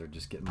guys are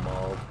just getting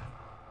mauled.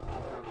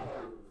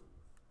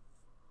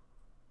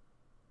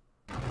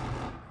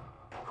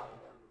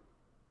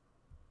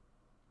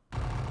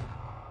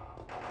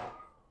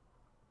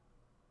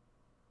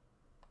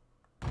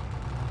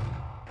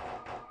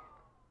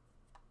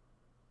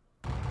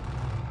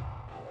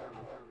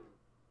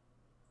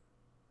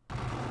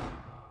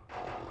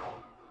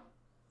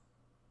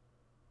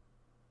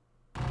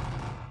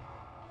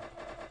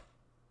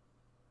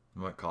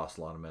 Might cost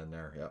a lot of men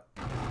there, yep.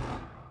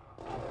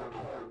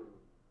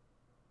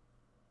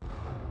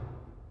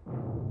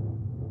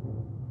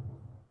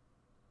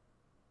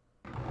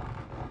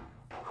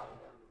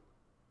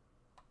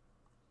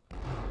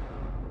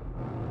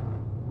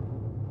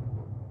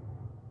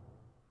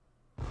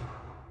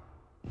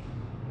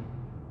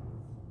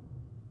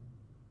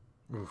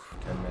 Oof,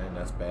 10 men,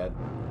 that's bad.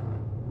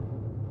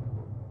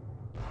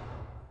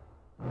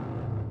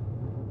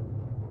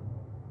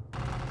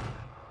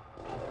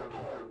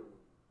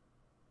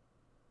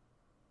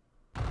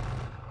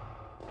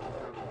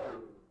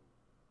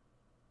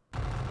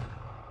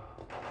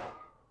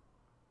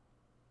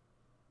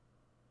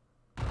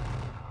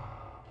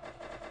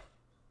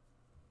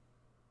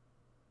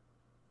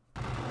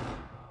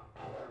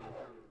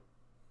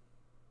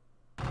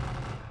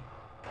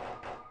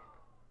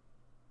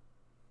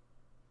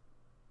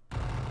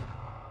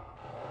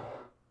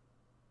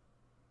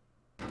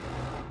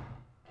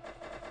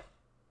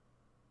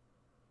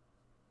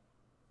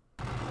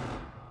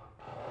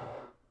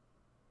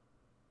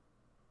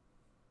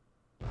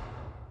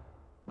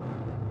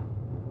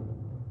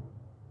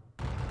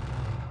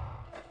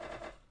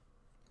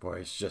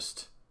 Boy, it's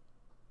just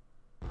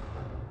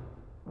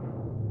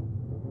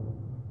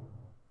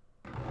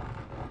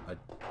a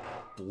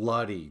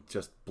bloody,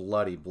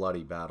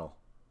 bloody battle.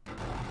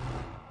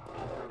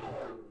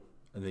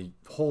 And the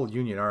whole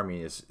Union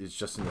Army is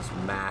just in this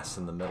mass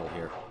in the middle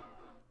here.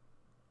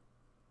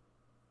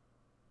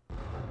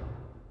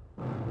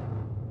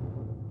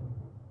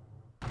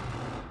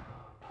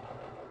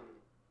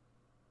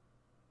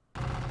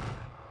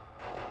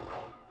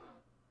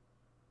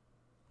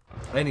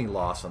 Any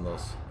loss on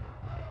those?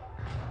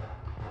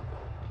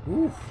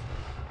 Oof.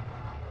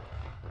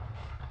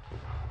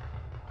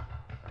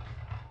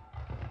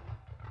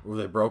 Ooh,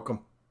 they broke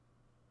them.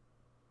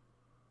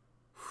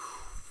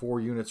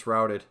 4 units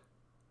routed.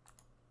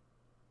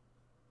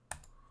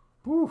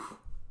 Whew.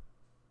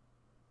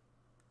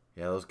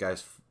 Yeah, those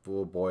guys,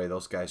 oh boy,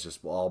 those guys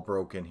just all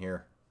broke in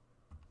here.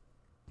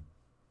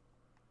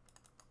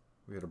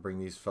 We gotta bring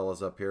these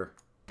fellas up here.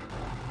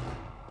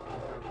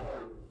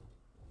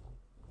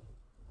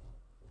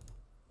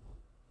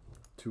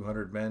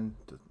 $200 men.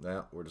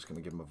 Nah, we're just gonna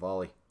give them a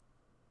volley.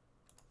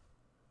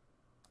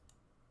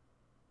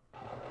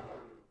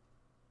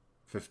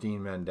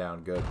 15 men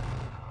down, good.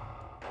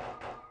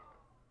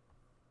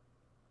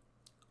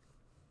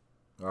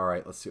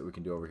 Alright, let's see what we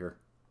can do over here.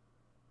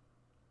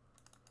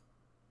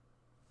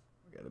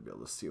 We gotta be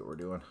able to see what we're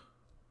doing.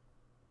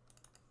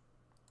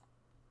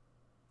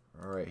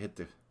 Alright, hit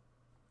the...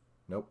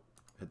 Nope,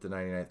 hit the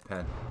 99th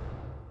pen.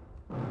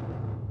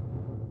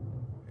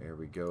 There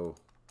we go.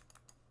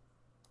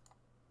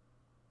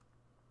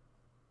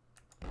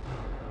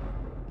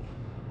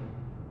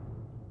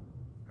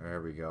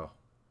 There we go.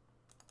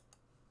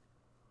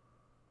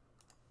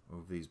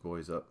 Move these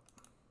boys up.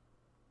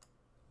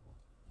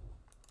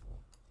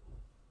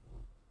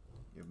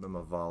 Give them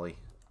a volley.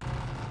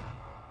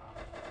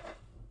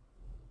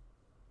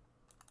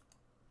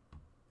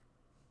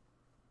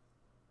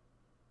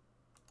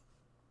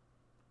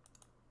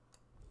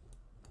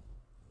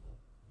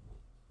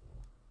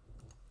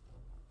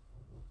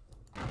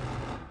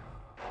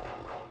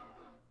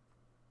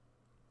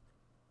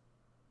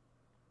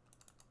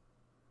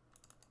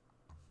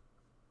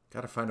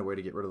 Gotta find a way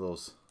to get rid of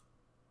those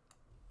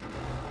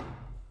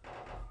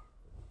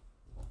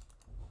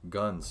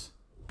guns.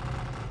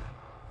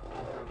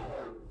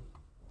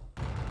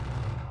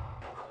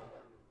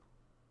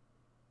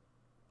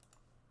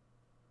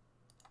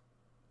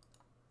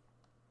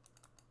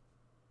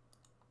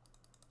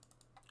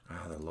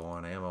 Ah, they're low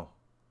on ammo.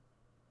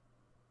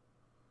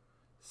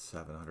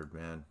 700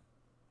 men.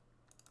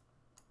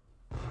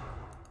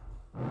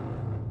 How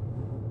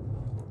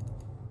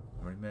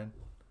many men?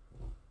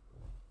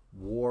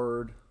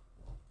 Ward.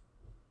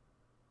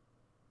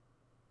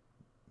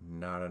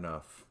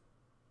 enough.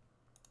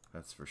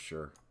 That's for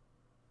sure.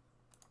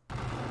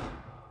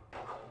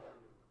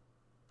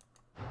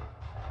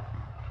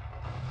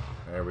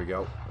 There we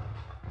go.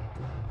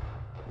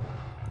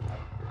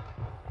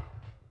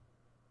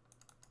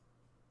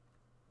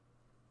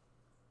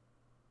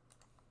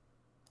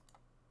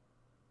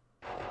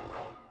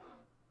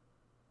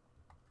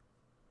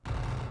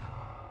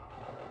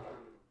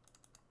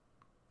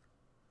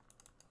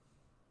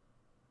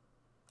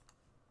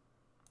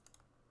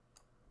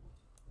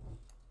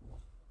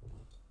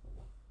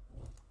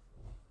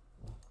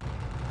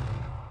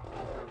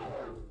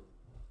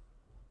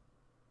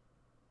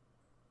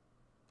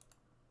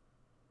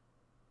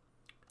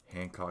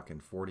 Hancock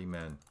and 40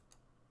 men.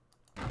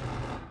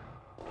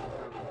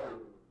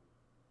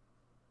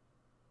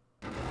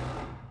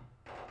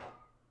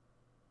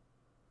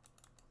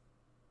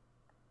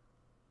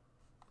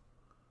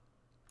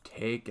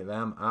 Take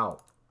them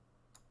out.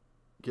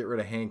 Get rid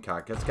of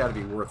Hancock. That's got to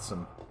be worth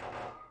some.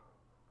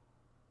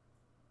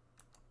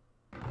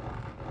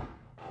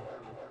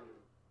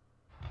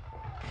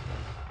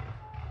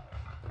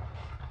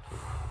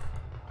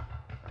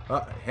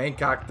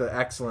 Hancock the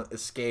excellent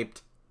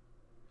escaped.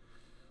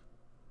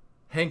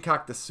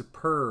 Hancock the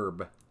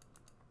superb.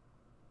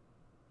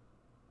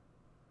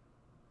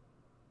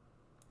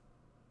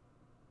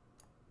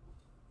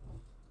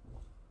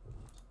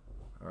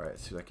 Alright,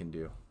 let's see what I can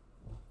do.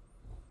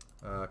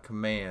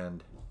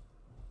 Command.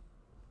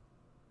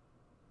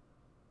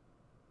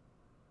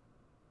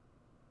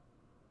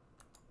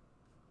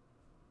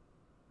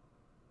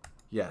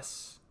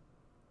 Yes.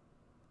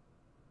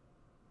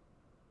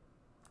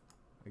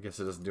 I guess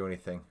it doesn't do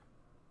anything.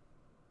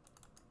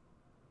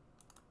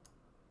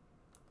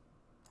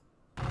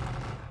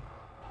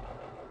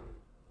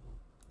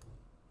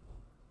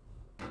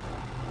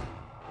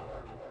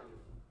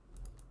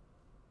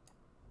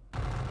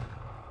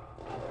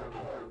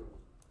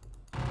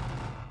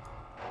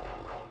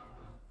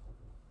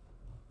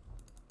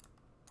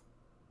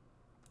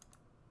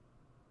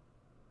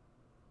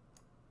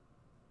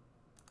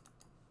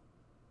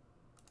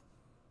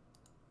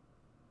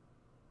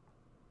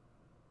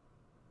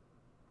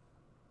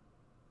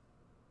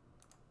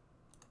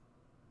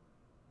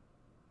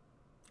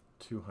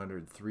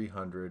 $200,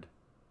 $300,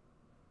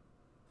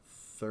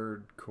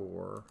 Third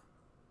Corps.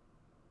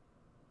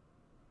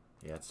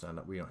 Yeah, it's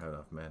not. We don't have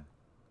enough men.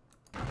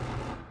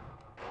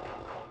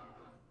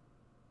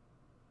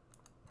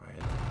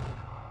 Right.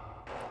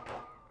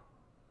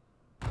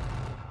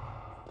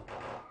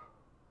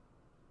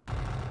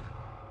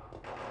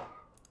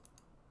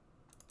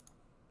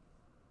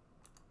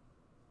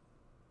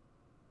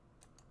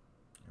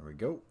 There we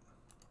go.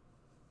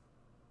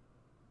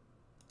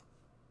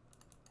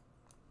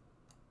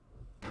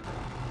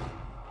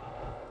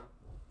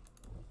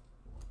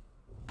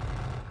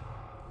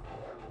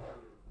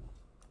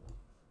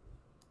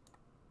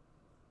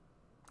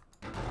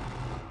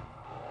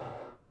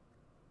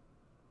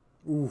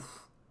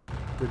 Oof.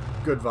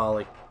 Good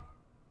volley.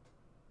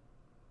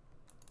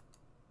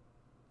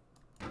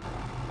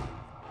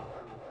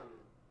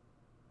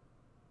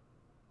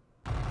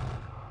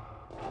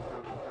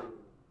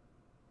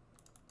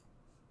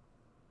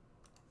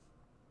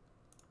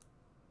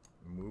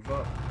 Move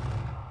up.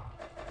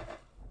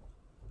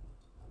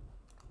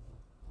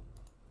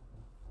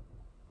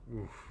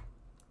 Oof.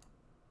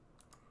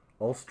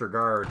 Ulster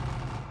Guard.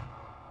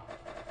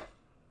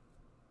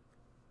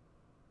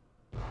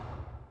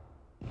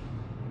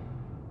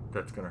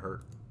 That's gonna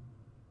hurt.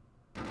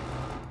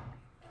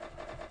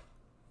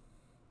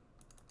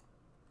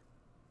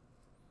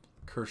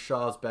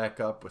 Kershaw's back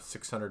up with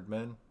 600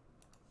 men.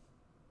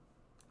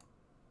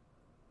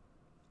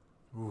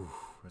 Ooh,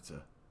 that's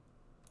a...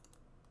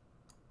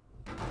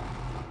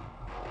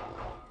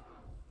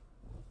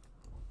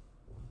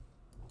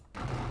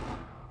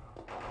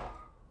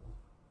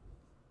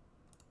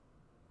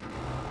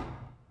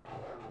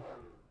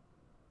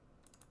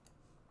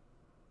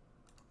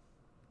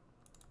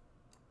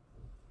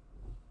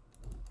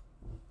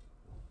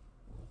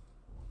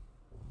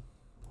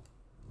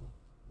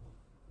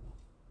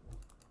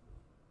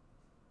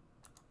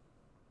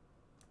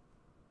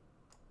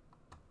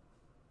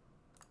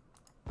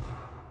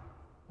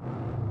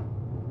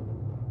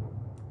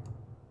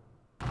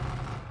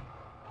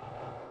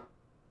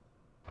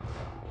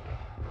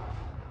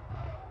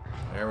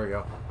 There we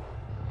go.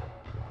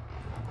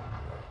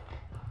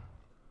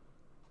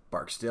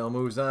 Barksdale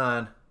moves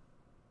on.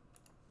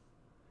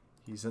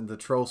 He's in the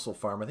Trossel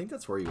farm. I think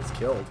that's where he was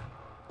killed.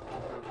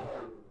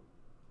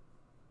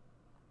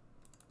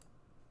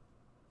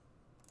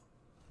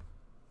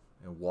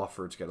 And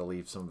Wofford's got to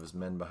leave some of his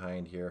men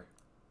behind here.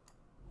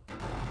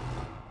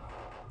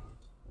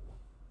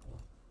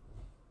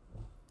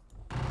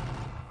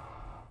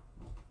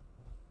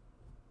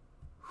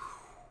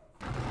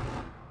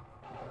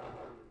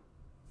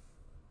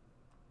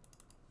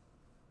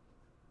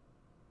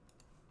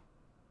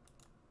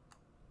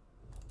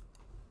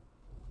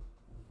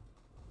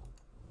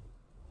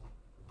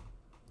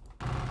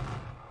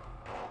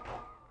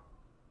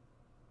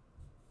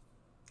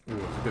 Ooh,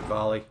 it's a good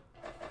volley.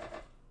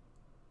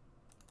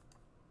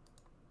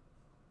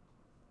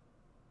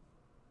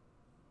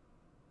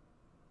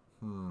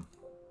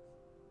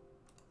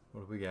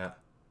 What do we got?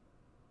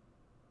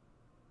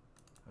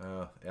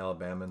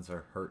 Alabamans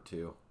are hurt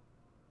too.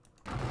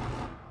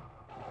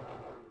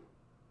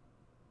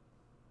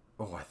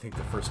 Oh, I think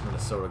the first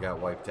Minnesota got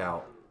wiped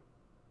out.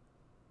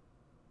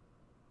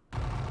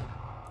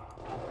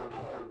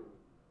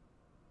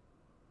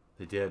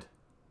 They did.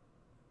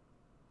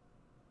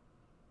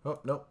 Oh,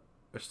 nope.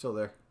 They're still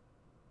there.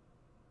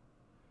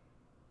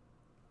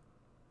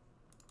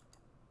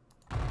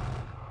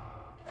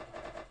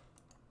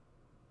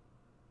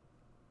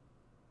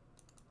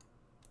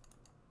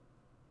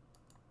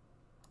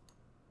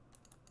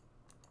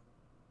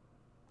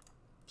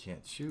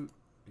 Can't shoot.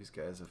 These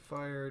guys have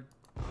fired.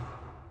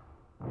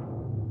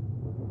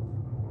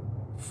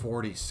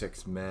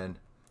 46 men.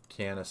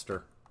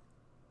 Canister.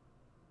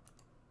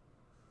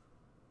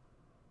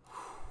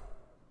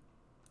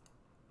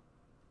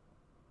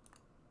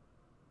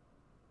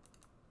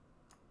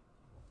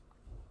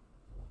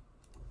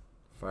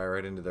 Fire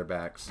right into their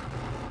backs.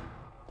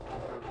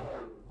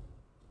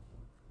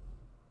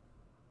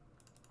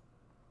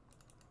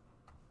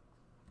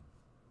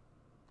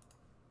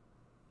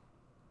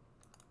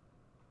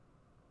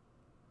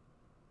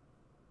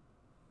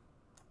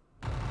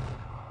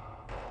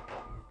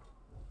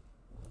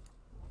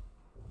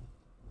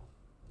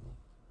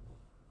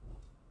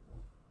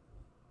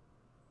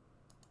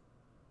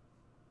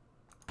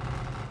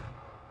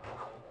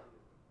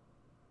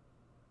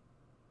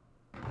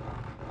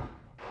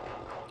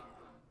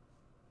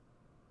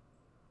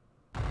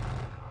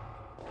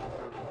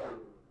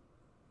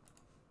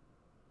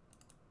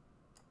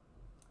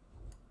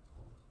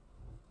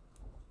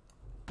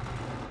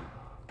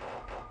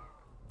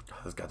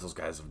 Those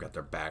guys have got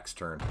their backs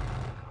turned.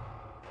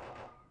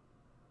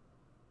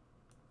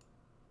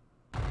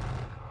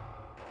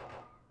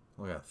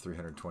 We got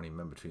 320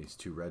 men between these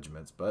two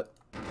regiments, but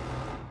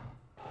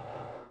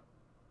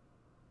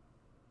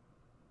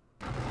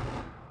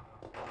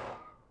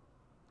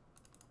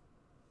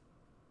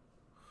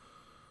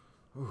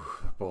ooh,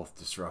 they're both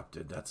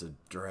disrupted. That's a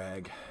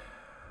drag.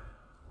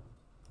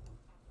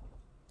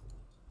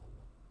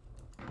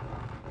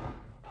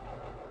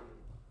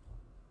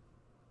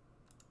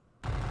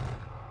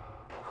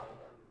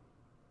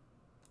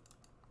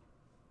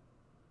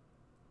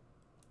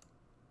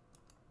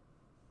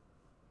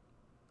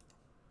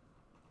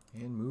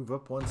 And move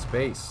up one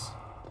space.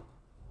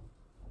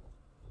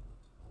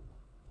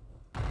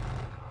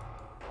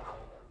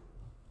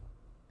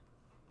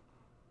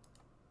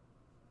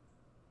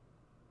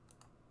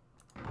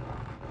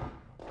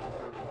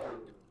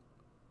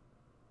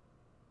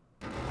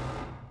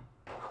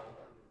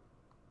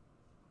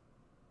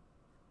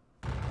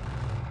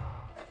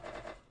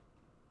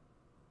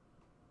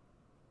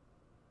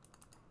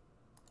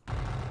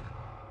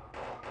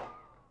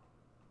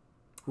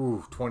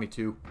 Ooh,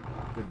 22.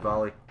 Good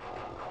volley.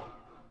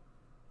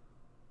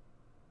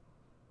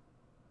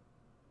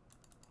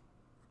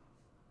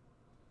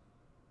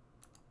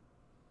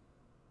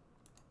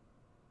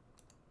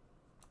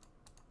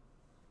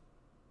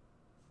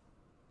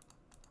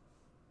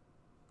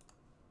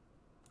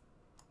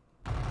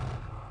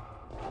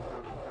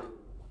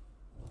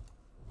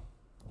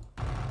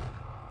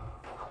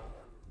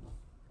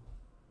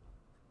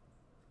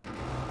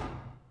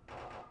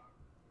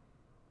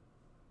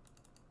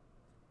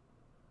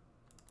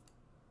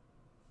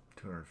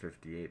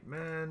 $258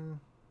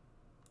 men.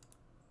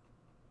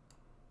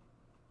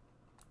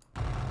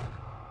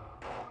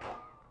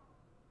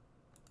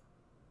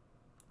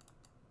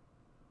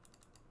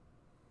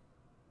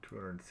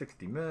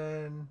 $260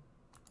 men.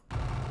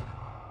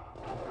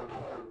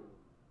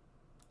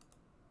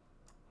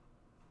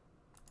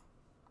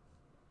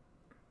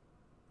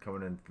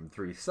 Coming in from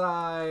three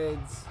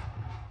sides.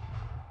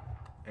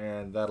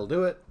 And that'll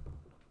do it.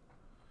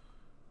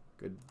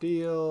 Good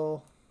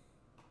deal.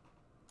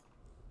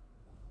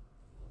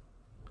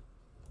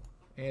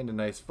 And a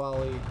nice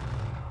volley.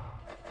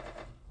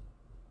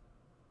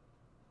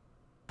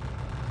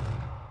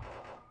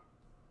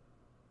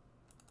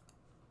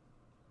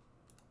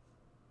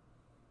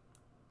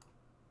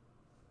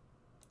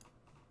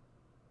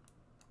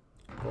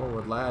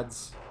 Forward,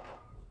 lads.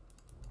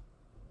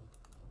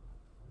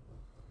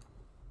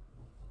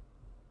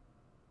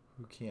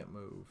 Who can't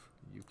move?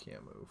 You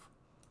can't move.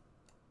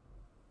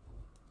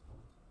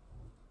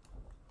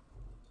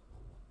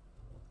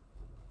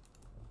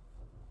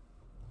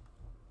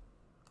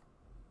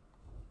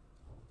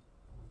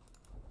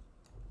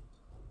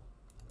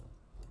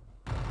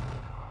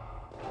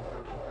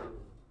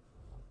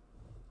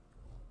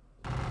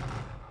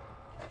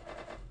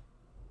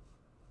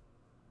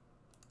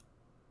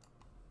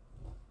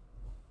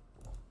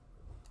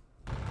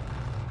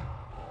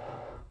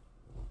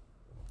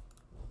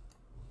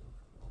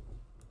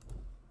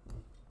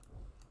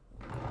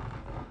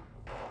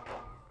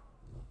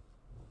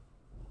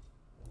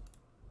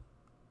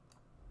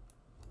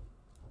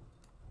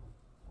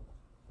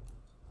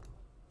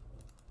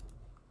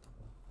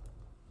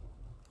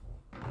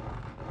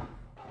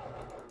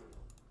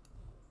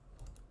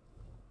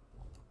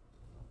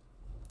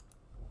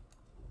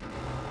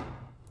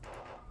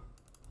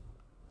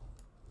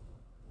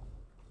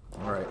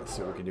 Let's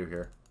see what we can do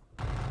here.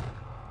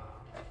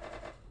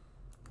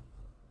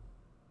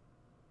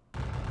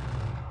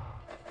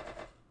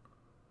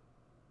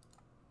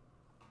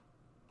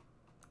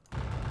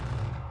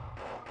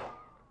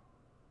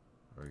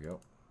 There we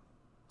go.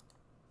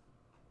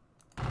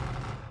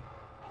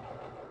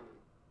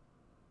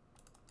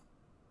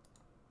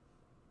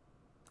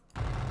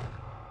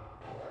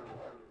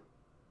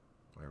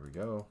 There we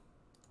go.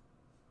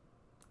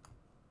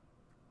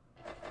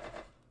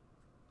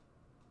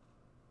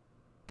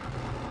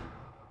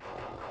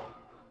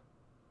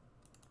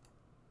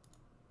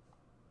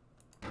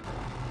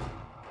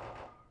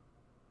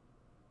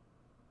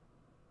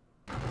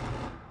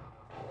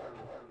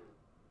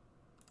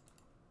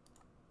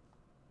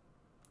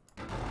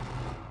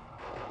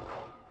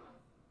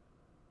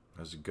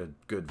 Those are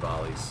good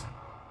volleys.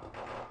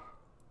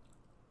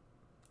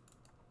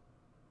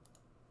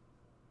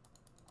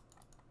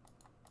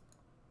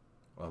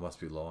 Well, it must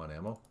be low on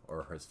ammo,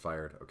 or has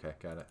fired. Okay,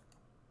 got it.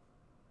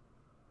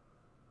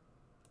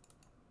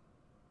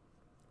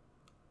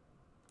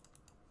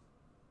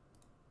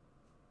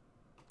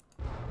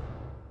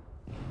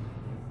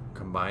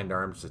 Combined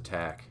arms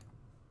attack.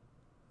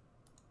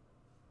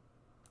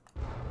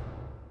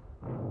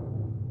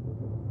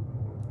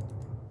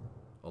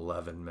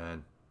 $11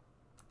 men.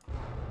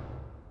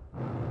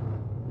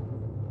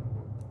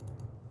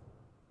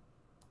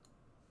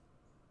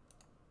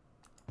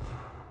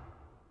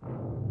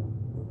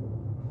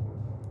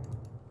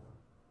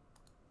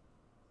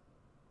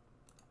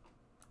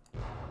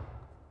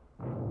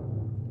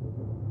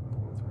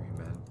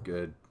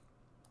 Good.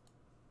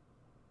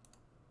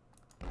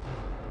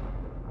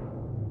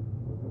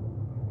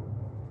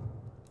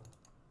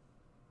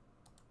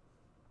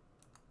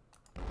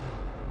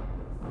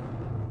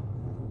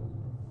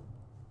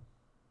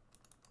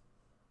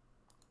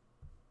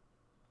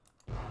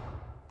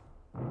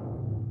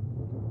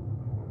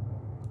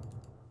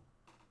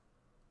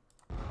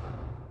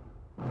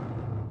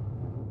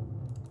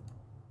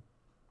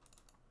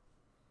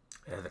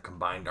 Yeah, the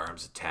combined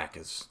arms attack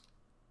is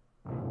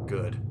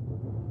good.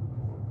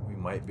 We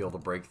might be able to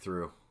break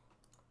through.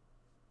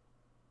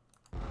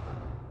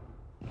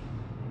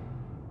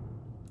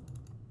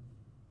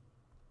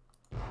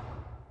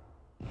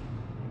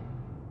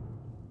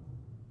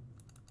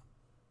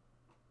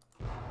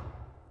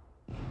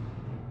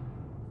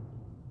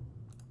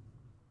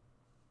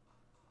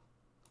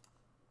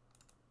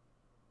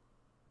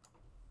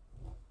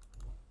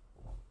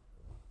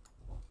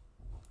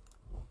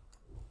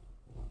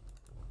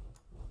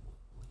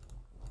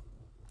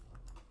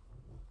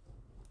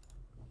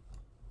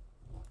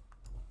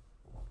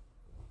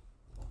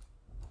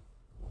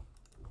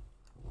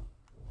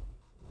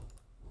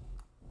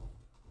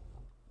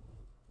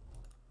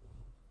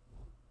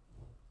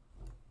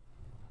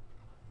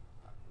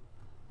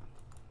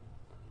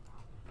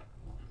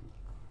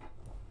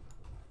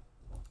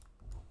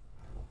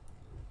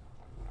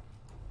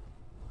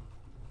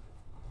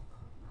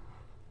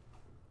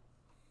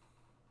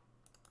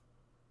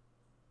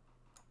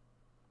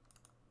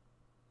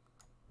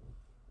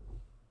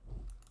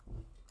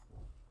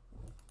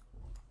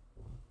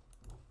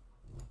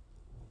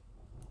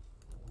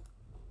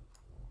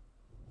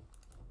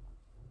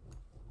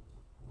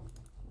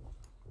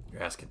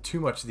 You're asking too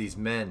much of these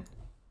men.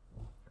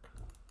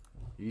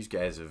 These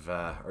guys have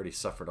already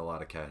suffered a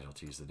lot of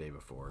casualties the day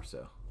before,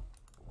 so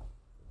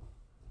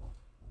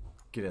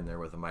get in there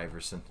with them,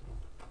 Iverson.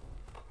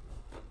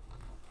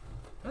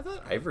 I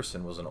thought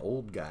Iverson was an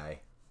old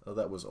guy. Oh,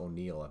 that was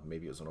O'Neill.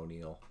 Maybe it was an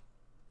O'Neill.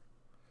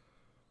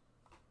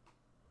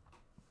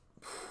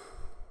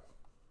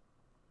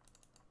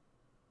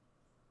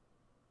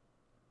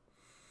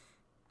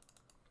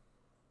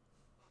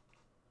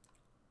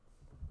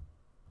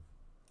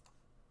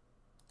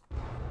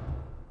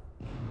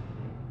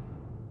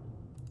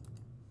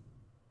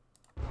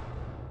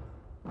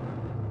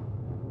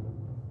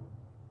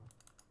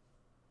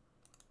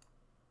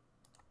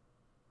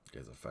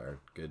 Guys are fired.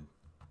 Good.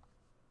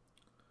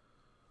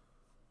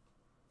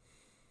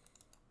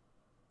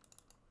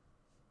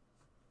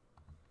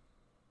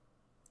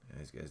 Yeah,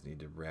 these guys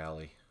need to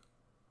rally.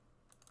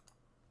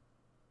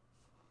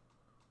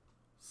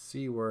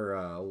 See where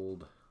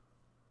old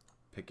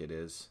Pickett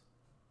is.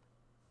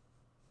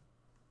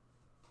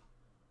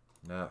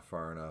 Not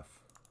far enough.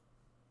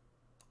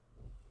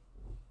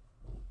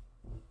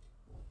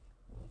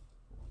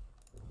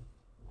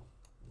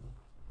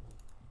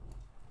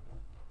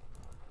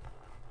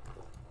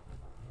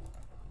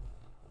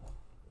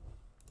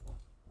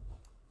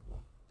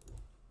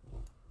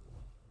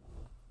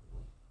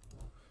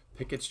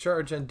 Pickett's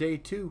charge on day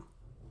 2.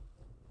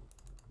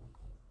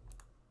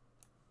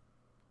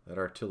 That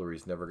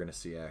artillery's never going to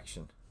see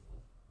action.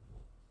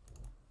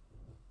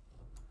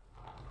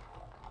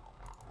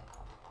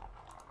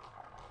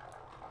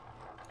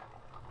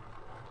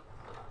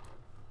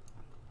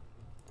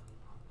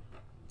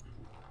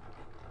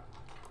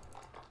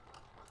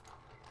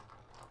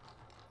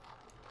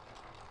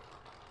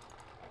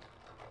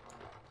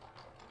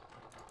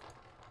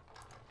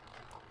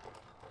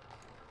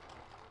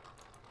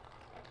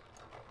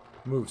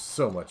 Moves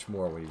so much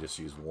more when you just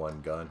use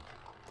one gun.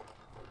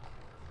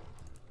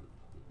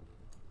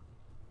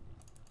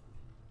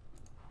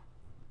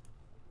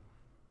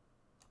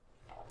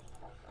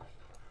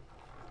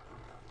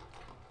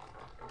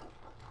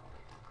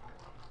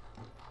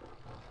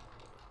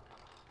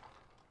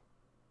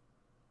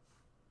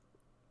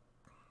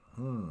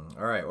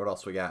 All right, what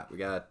else we got? We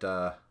got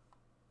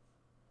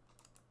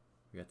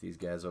these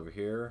guys over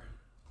here.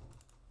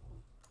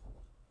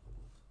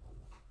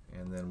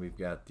 And then we've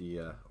got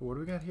the what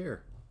do we got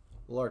here?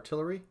 A little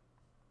artillery.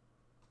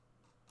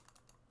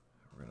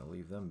 We're going to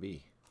leave them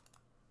be.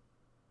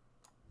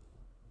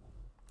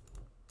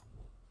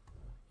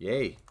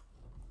 Yay.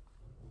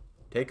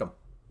 Take them.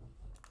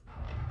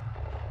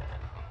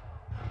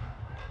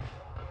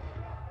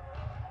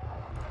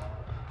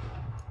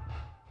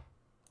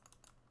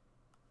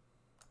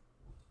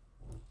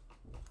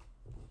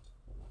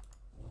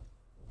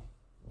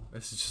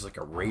 This is just like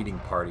a raiding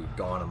party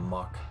gone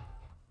amok.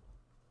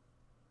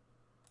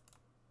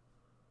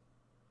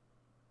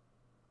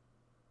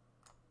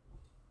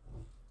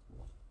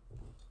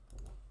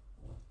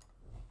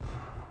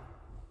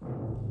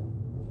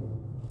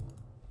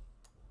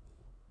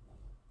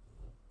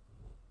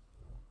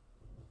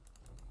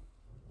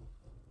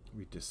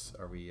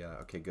 Are we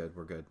okay, good,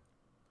 we're good.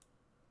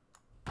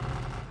 How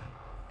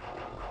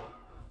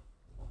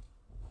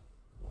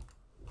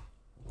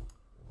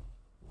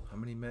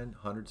many men?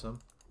 100 some?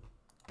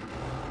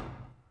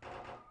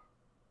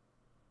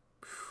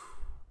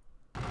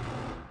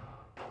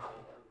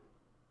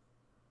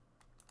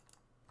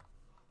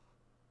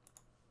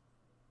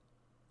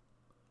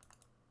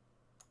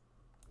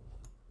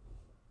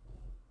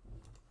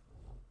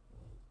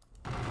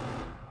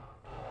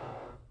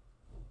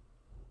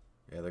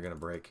 Yeah, they're gonna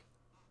break.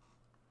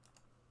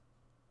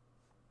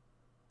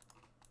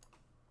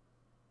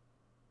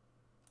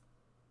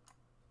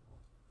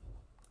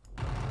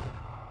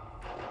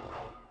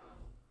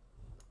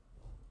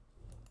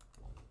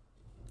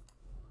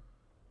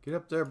 Get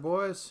up there,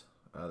 boys.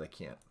 Oh, they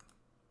can't.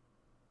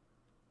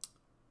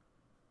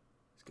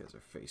 These guys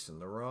are facing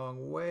the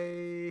wrong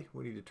way.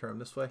 We need to turn them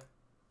this way.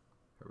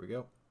 Here we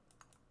go.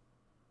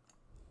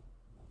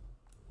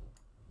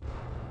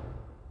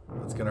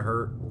 That's gonna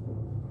hurt.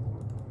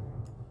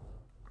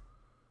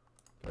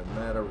 Doesn't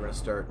matter. We're gonna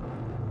start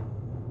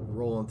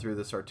rolling through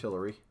this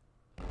artillery.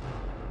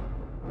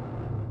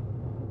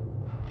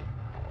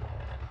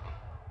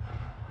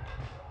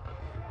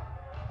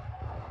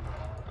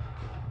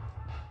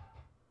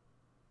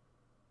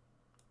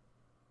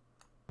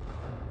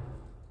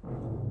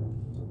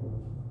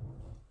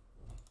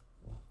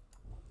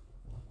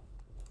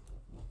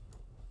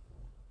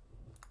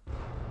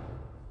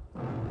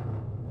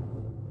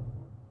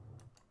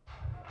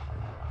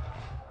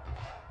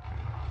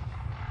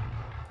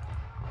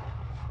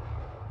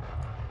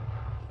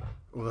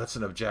 Well, that's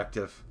an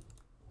objective.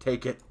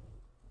 Take it.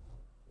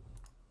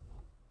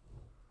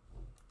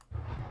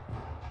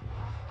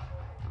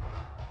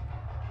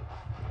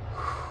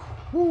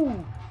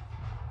 Whew.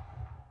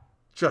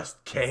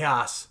 Just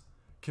chaos.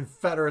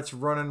 Confederates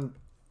running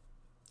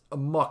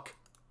amok.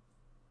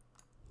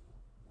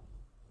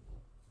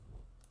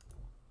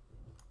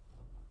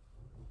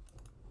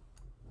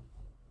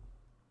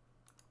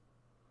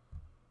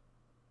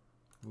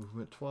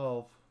 Movement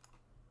 12.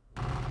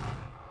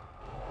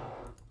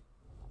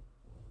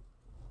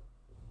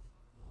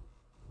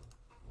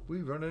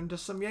 We run into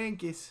some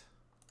Yankees.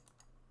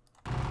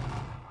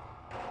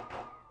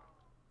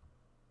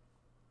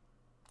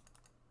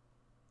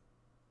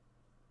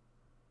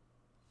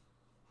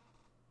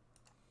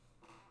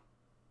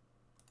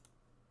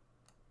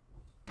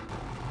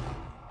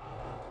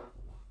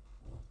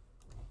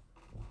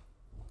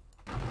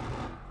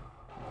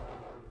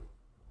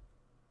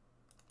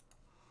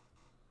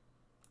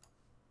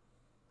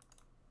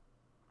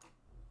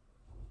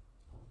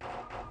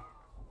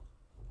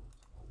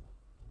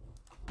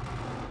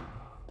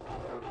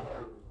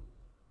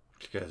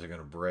 You guys are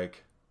gonna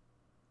break.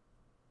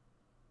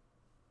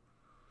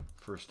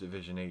 1st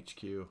Division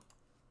HQ.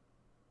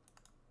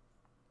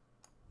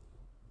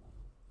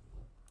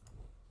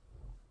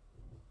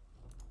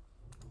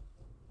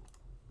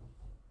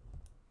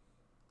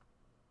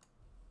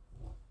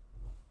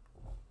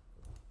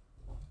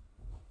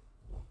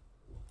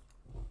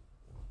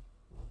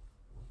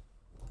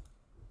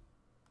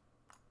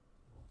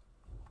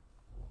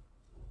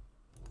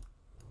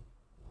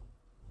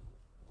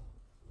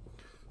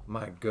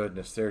 My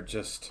goodness, they're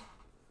just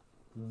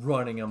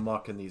running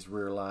amok in these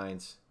rear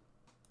lines.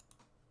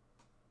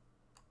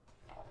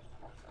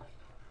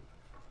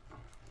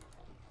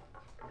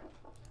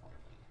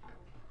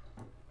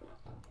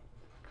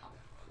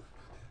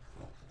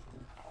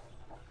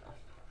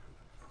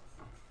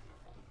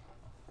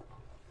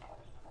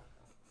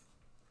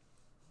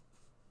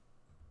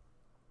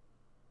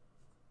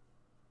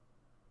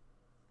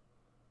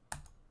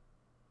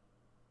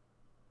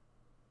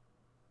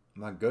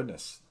 My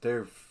goodness,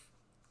 they're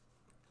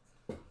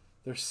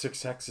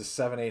 6 hexes,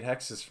 7, 8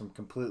 hexes from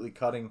completely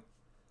cutting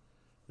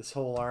this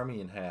whole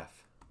army in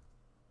half.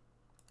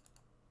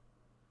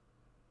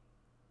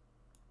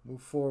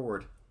 Move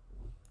forward.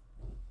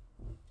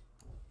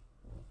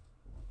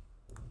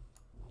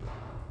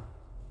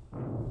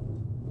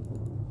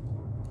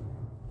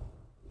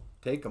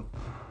 Take them.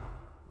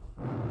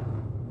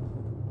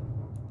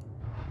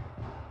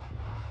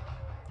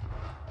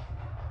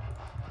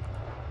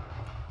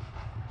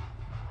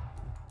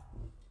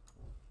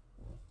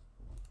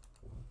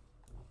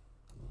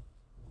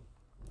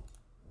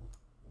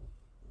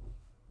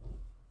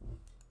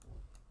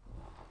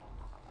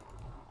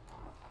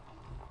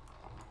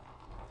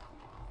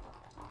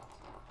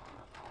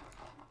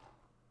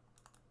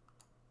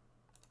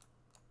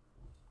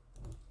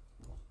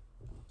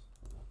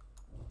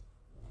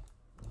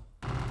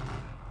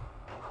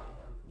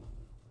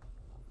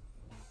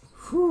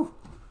 Whew,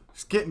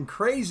 it's getting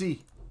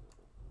crazy.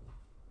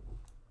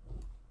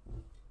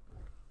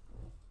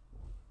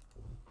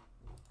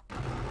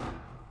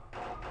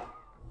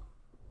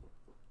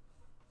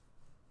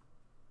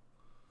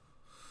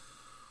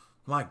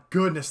 My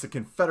goodness, the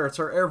Confederates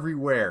are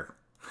everywhere.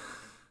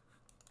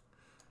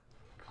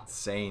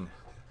 Insane.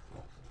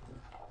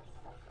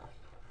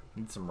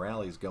 Need some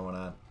rallies going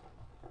on.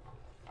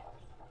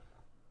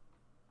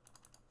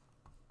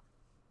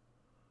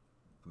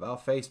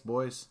 About face,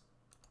 boys.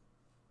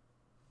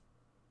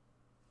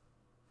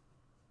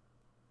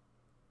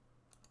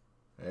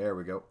 There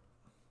we go.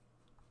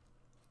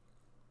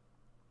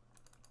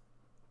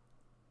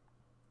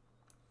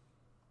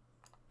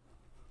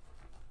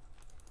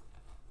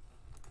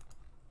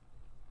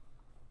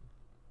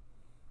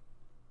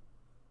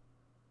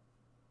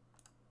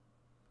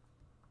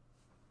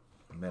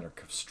 Men are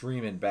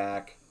streaming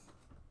back.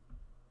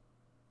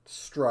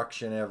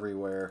 Destruction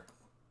everywhere.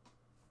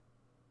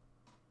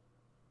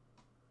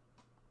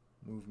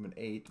 Movement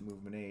 8,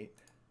 movement 8.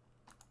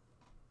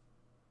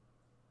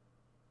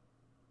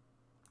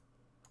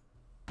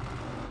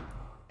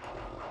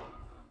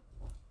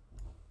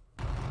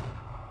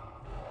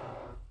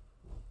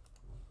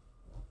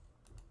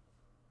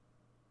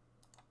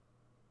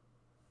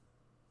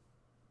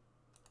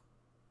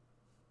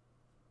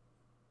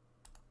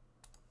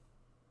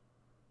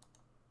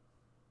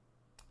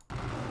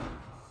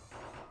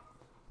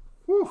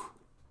 Whew.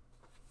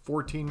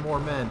 14 more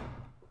men.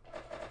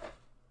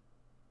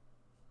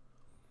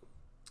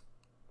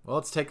 Well,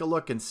 let's take a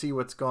look and see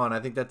what's gone.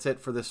 I think that's it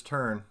for this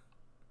turn.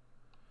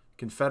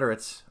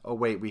 Confederates. Oh,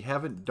 wait. We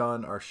haven't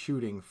done our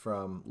shooting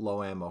from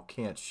low ammo.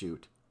 Can't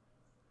shoot.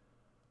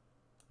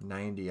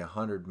 90,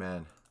 100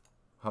 men.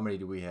 How many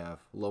do we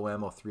have? Low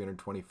ammo,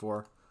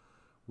 324.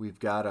 We've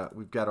got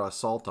to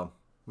assault them.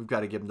 We've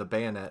got to give them the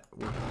bayonet.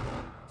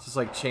 It's just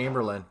like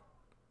Chamberlain.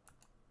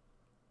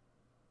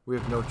 We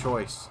have no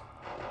choice.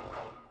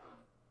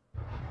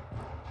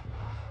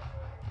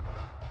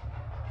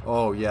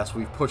 Oh, yes.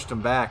 We've pushed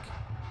them back.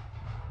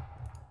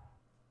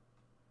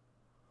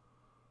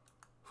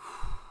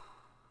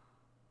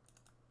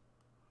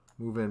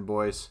 Move in,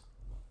 boys.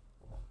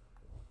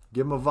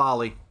 Give them a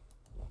volley.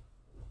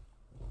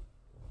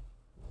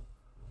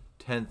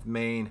 10th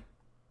Maine.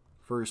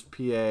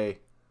 1st PA.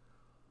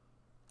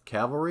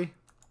 Cavalry.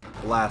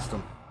 Blast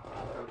them.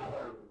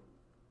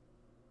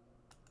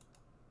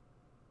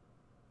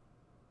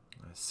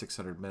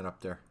 600 men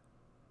up there.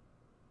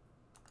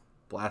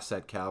 Blast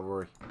that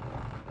cavalry.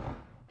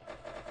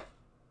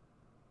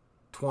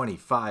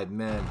 25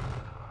 men.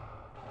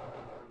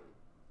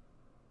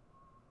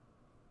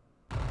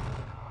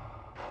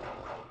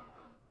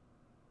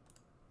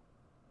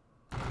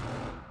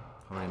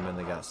 How many men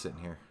they got sitting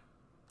here?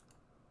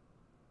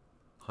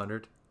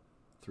 100?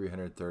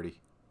 330.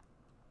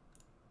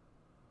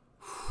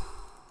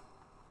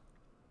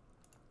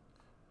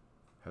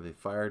 Have they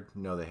fired?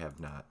 No, they have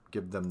not.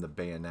 Give them the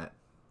bayonet.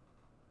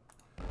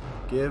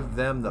 Give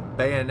them the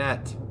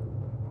bayonet.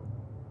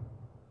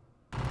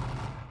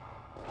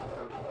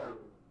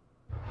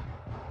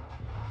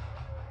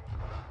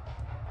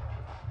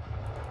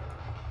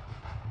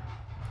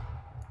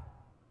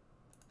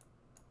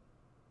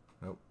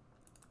 Nope.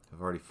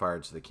 I've already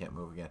fired, so they can't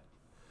move again.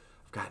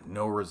 I've got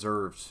no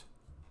reserves.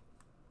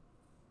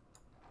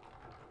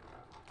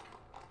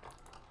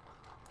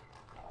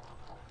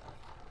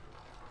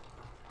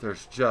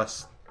 There's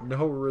just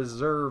no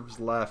reserves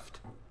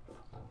left.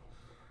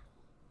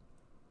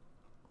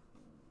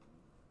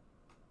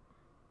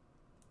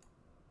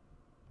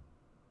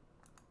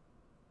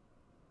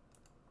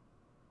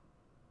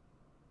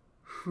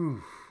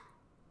 Whew.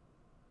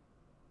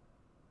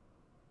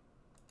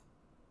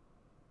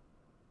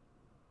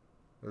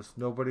 There's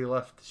nobody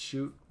left to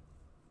shoot.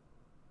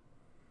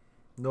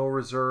 No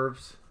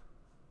reserves.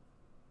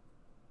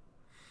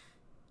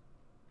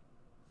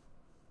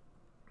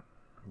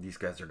 These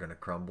guys are going to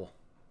crumble.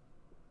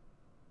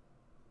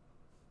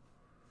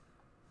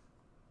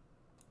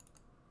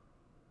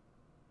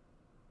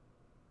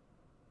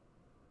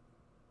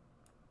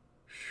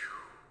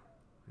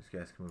 These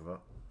guys can move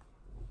up.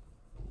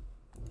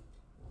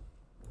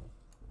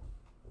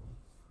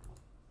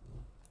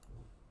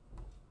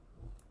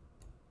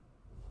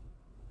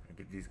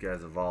 Give these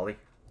guys a volley.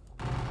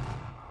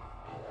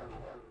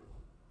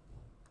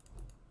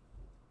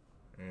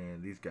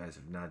 And these guys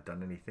have not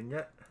done anything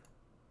yet.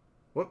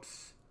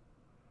 Whoops.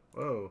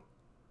 Whoa.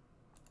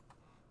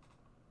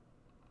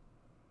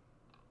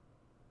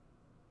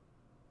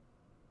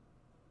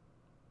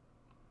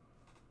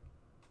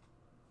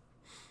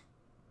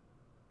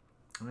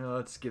 Well,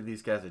 let's give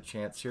these guys a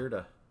chance here to...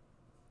 I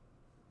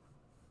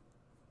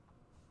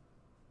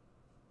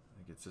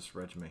think it's this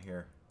regiment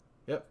here.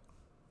 Yep.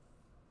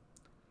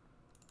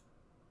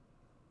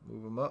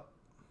 Move them up.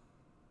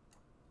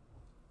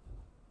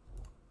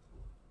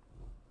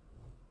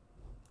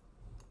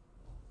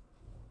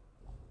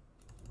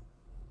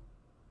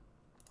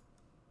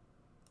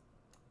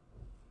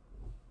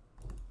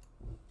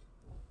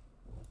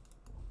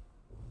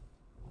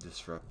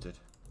 Disrupted.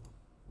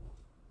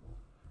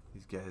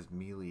 These guys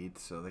melee'd,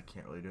 so they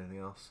can't really do anything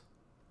else.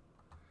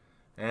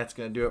 And that's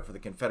going to do it for the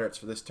Confederates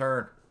for this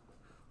turn.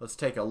 Let's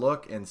take a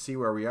look and see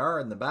where we are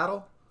in the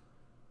battle.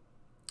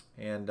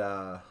 And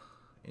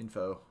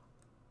info.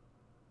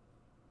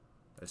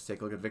 Let's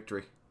take a look at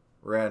victory.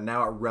 We're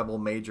now at Rebel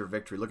Major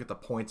victory. Look at the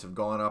points have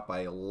gone up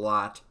by a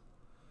lot.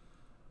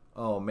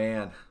 Oh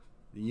man,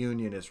 the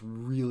Union is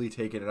really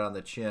taking it on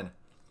the chin.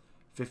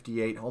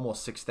 58,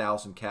 almost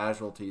 6,000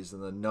 casualties,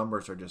 and the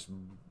numbers are just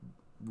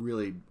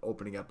really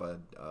opening up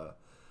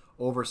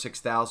over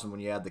 6,000 when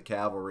you add the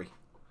cavalry.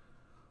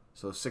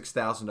 So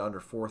 6,000 to under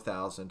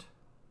 4,000.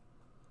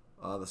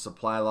 The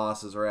supply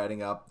losses are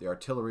adding up. The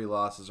artillery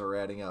losses are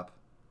adding up.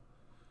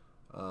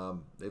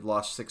 They've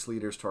lost 6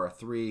 leaders to our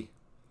 3.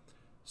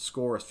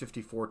 Score is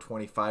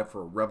 54-25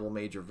 for a Rebel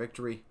Major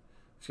victory.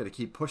 Just got to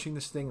keep pushing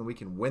this thing, and we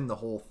can win the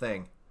whole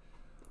thing.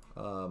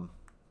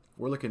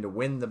 We're looking to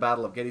win the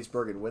Battle of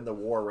Gettysburg and win the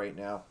war right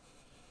now.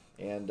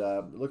 And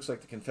it looks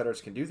like the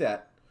Confederates can do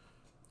that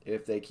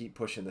if they keep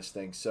pushing this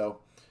thing. So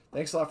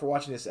thanks a lot for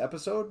watching this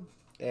episode.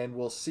 And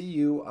we'll see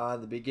you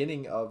on the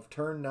beginning of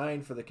turn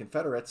 9 for the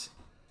Confederates.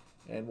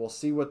 And we'll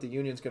see what the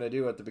Union's going to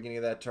do at the beginning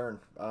of that turn.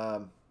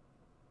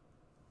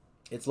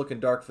 It's looking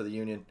dark for the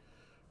Union.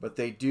 But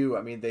they do,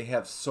 I mean, they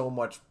have so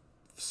much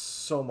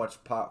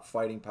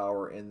fighting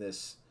power in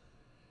this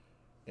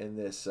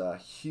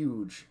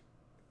huge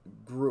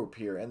group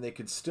here, and they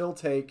could still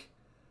take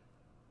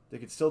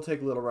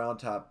Little Round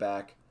Top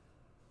back.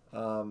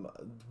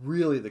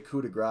 Really, the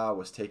coup de grace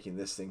was taking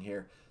this thing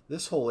here.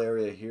 This whole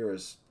area here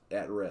is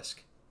at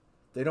risk.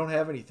 They don't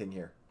have anything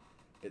here.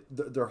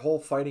 Their whole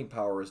fighting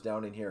power is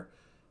down in here.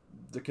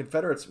 The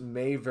Confederates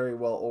may very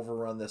well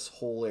overrun this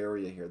whole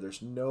area here.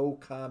 There's no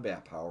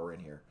combat power in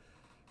here.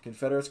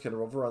 Confederates can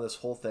overrun this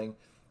whole thing,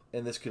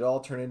 and this could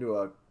all turn into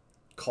a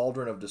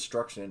cauldron of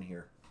destruction in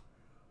here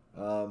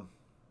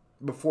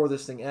before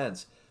this thing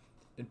ends.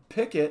 And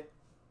Pickett,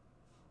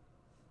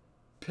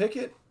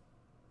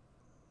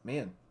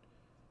 man,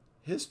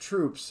 his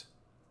troops,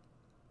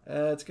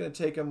 it's going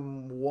to take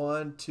him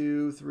 1,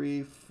 2,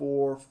 3,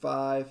 4,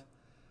 5.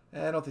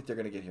 I don't think they're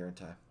going to get here in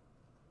time.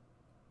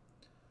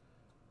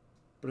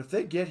 But if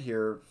they get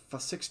here for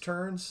 6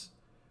 turns,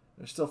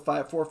 there's still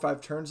 4 or 5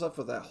 turns left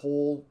with that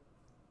whole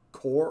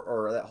corps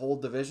or that whole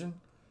division,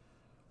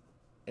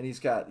 and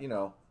he's got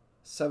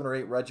 7 or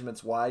 8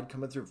 regiments wide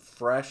coming through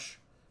fresh,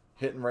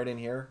 hitting right in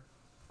here.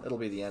 It'll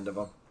be the end of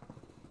them.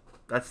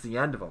 That's the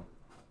end of them.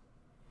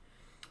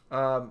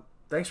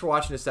 Thanks for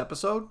watching this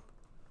episode.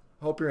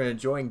 Hope you're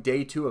enjoying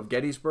day 2 of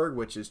Gettysburg,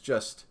 which is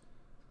just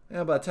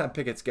by the time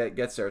Pickett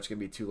gets there, it's gonna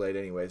be too late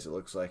anyways. It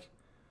looks like,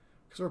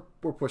 because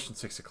we're pushing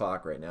 6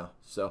 o'clock right now.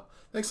 So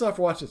thanks a lot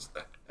for watching this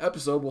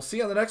episode. We'll see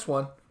you on the next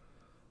one.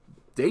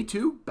 Day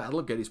 2, Battle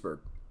of Gettysburg.